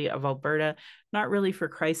Society of Alberta. Not really for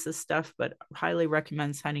crisis stuff, but highly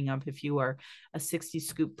recommend signing up if you are a 60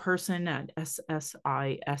 scoop person at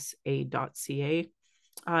ssisa.ca.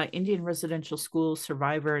 Indian Residential School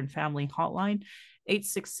Survivor and Family Hotline,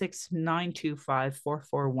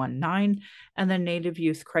 866-925-4419. And the Native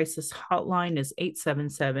Youth Crisis Hotline is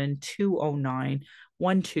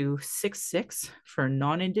 877-209-1266 for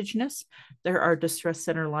non-Indigenous. There are distress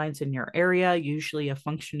center lines in your area, usually a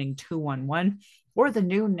functioning 211, or the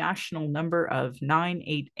new national number of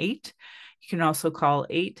 988. You can also call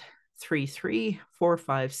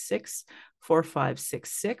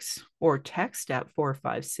 833-456-4566 or text at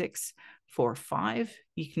 45645.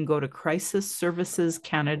 You can go to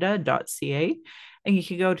crisisservicescanada.ca and you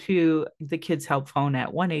can go to the Kids Help phone at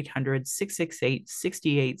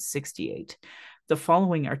 1-800-668-6868. The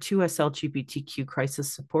following are 2S LGBTQ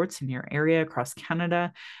crisis supports in your area across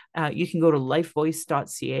Canada. You can go to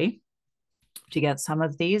lifevoice.ca to get some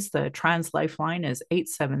of these. The Trans Lifeline is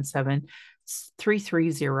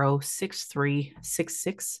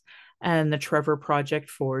 877-330-6366. And the Trevor Project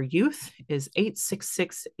for Youth is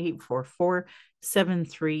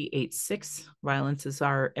 866-844-7386. Violence is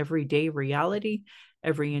our everyday reality.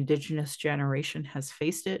 Every Indigenous generation has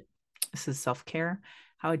faced it. This is self-care,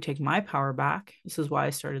 how I take my power back. This is why I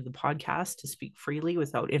started the podcast, to speak freely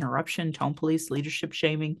without interruption, tone police, leadership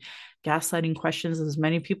shaming, gaslighting questions, as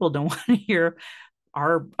many people don't want to hear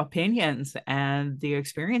our opinions and the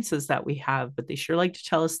experiences that we have, but they sure like to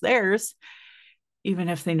tell us theirs, even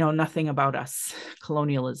if they know nothing about us.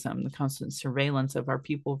 Colonialism, the constant surveillance of our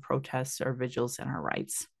people, protests, our vigils, and our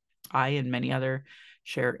rights. I and many other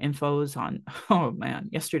share infos on, oh man,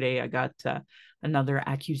 yesterday I got another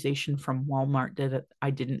accusation from Walmart that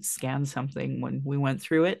I didn't scan something when we went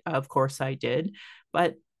through it. Of course I did,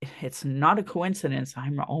 but it's not a coincidence.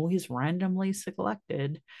 I'm always randomly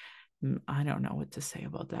selected. I don't know what to say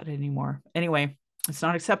about that anymore. Anyway, it's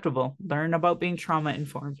not acceptable. Learn about being trauma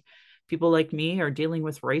informed. People like me are dealing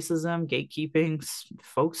with racism, gatekeeping,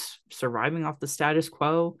 folks surviving off the status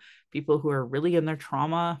quo, people who are really in their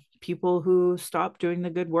trauma, people who stop doing the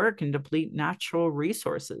good work and deplete natural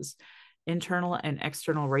resources. Internal and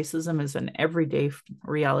external racism is an everyday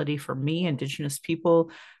reality for me, Indigenous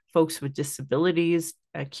people, folks with disabilities,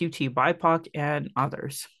 QT BIPOC, and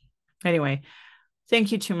others. Anyway,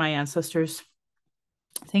 thank you to my ancestors.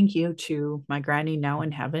 Thank you to my granny now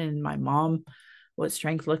in heaven, my mom, what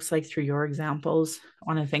strength looks like through your examples. I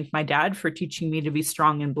want to thank my dad for teaching me to be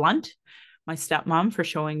strong and blunt, my stepmom for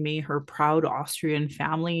showing me her proud Austrian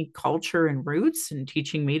family culture and roots and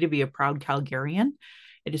teaching me to be a proud Calgarian.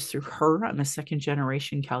 It is through her I'm a second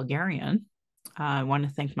generation Calgarian. I want to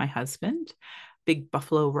thank my husband, Big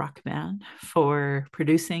Buffalo Rock Man, for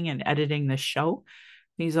producing and editing this show.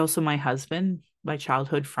 He's also my husband, my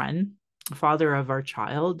childhood friend, father of our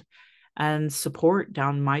child, and support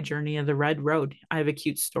down my journey of the red road. I have a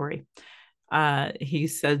cute story. I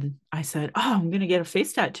said, oh, I'm going to get a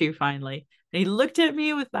face tattoo finally. And he looked at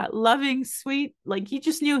me with that loving, sweet, like he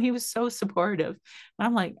just knew, he was so supportive. And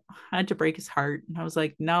I'm like, I had to break his heart. And I was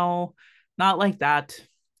like, no, not like that.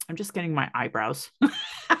 I'm just getting my eyebrows.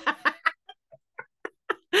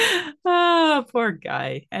 Oh, poor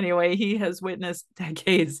guy. Anyway, he has witnessed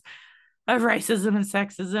decades of racism and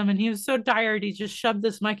sexism, and he was so tired he just shoved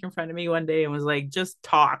this mic in front of me one day and was like, just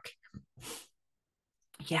talk.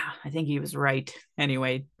 Yeah, I think he was right.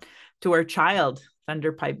 Anyway, to our child,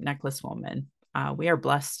 Thunderpipe Necklace Woman, we are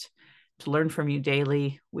blessed to learn from you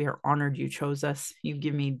daily. We are honored you chose us. You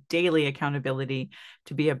give me daily accountability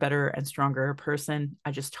to be a better and stronger person.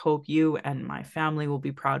 I just hope you and my family will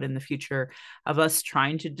be proud in the future of us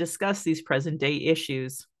trying to discuss these present day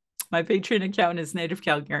issues. My Patreon account is Native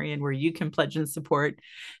Calgarian, where you can pledge and support.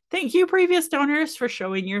 Thank you, previous donors, for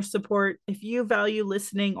showing your support. If you value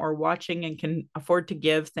listening or watching and can afford to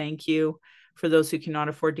give, thank you. For those who cannot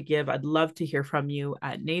afford to give, I'd love to hear from you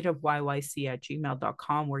at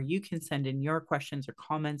nativeyyc@gmail.com, where you can send in your questions or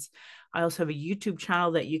comments. I also have a YouTube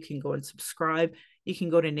channel that you can go and subscribe. You can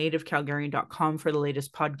go to nativecalgarian.com for the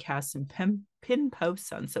latest podcasts and pin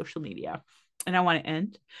posts on social media. And I want to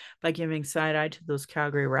end by giving side eye to those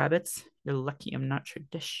Calgary rabbits. You're lucky I'm not your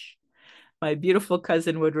dish. My beautiful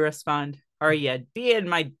cousin would respond, "Are you be in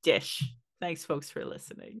my dish?" Thanks, folks, for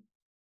listening.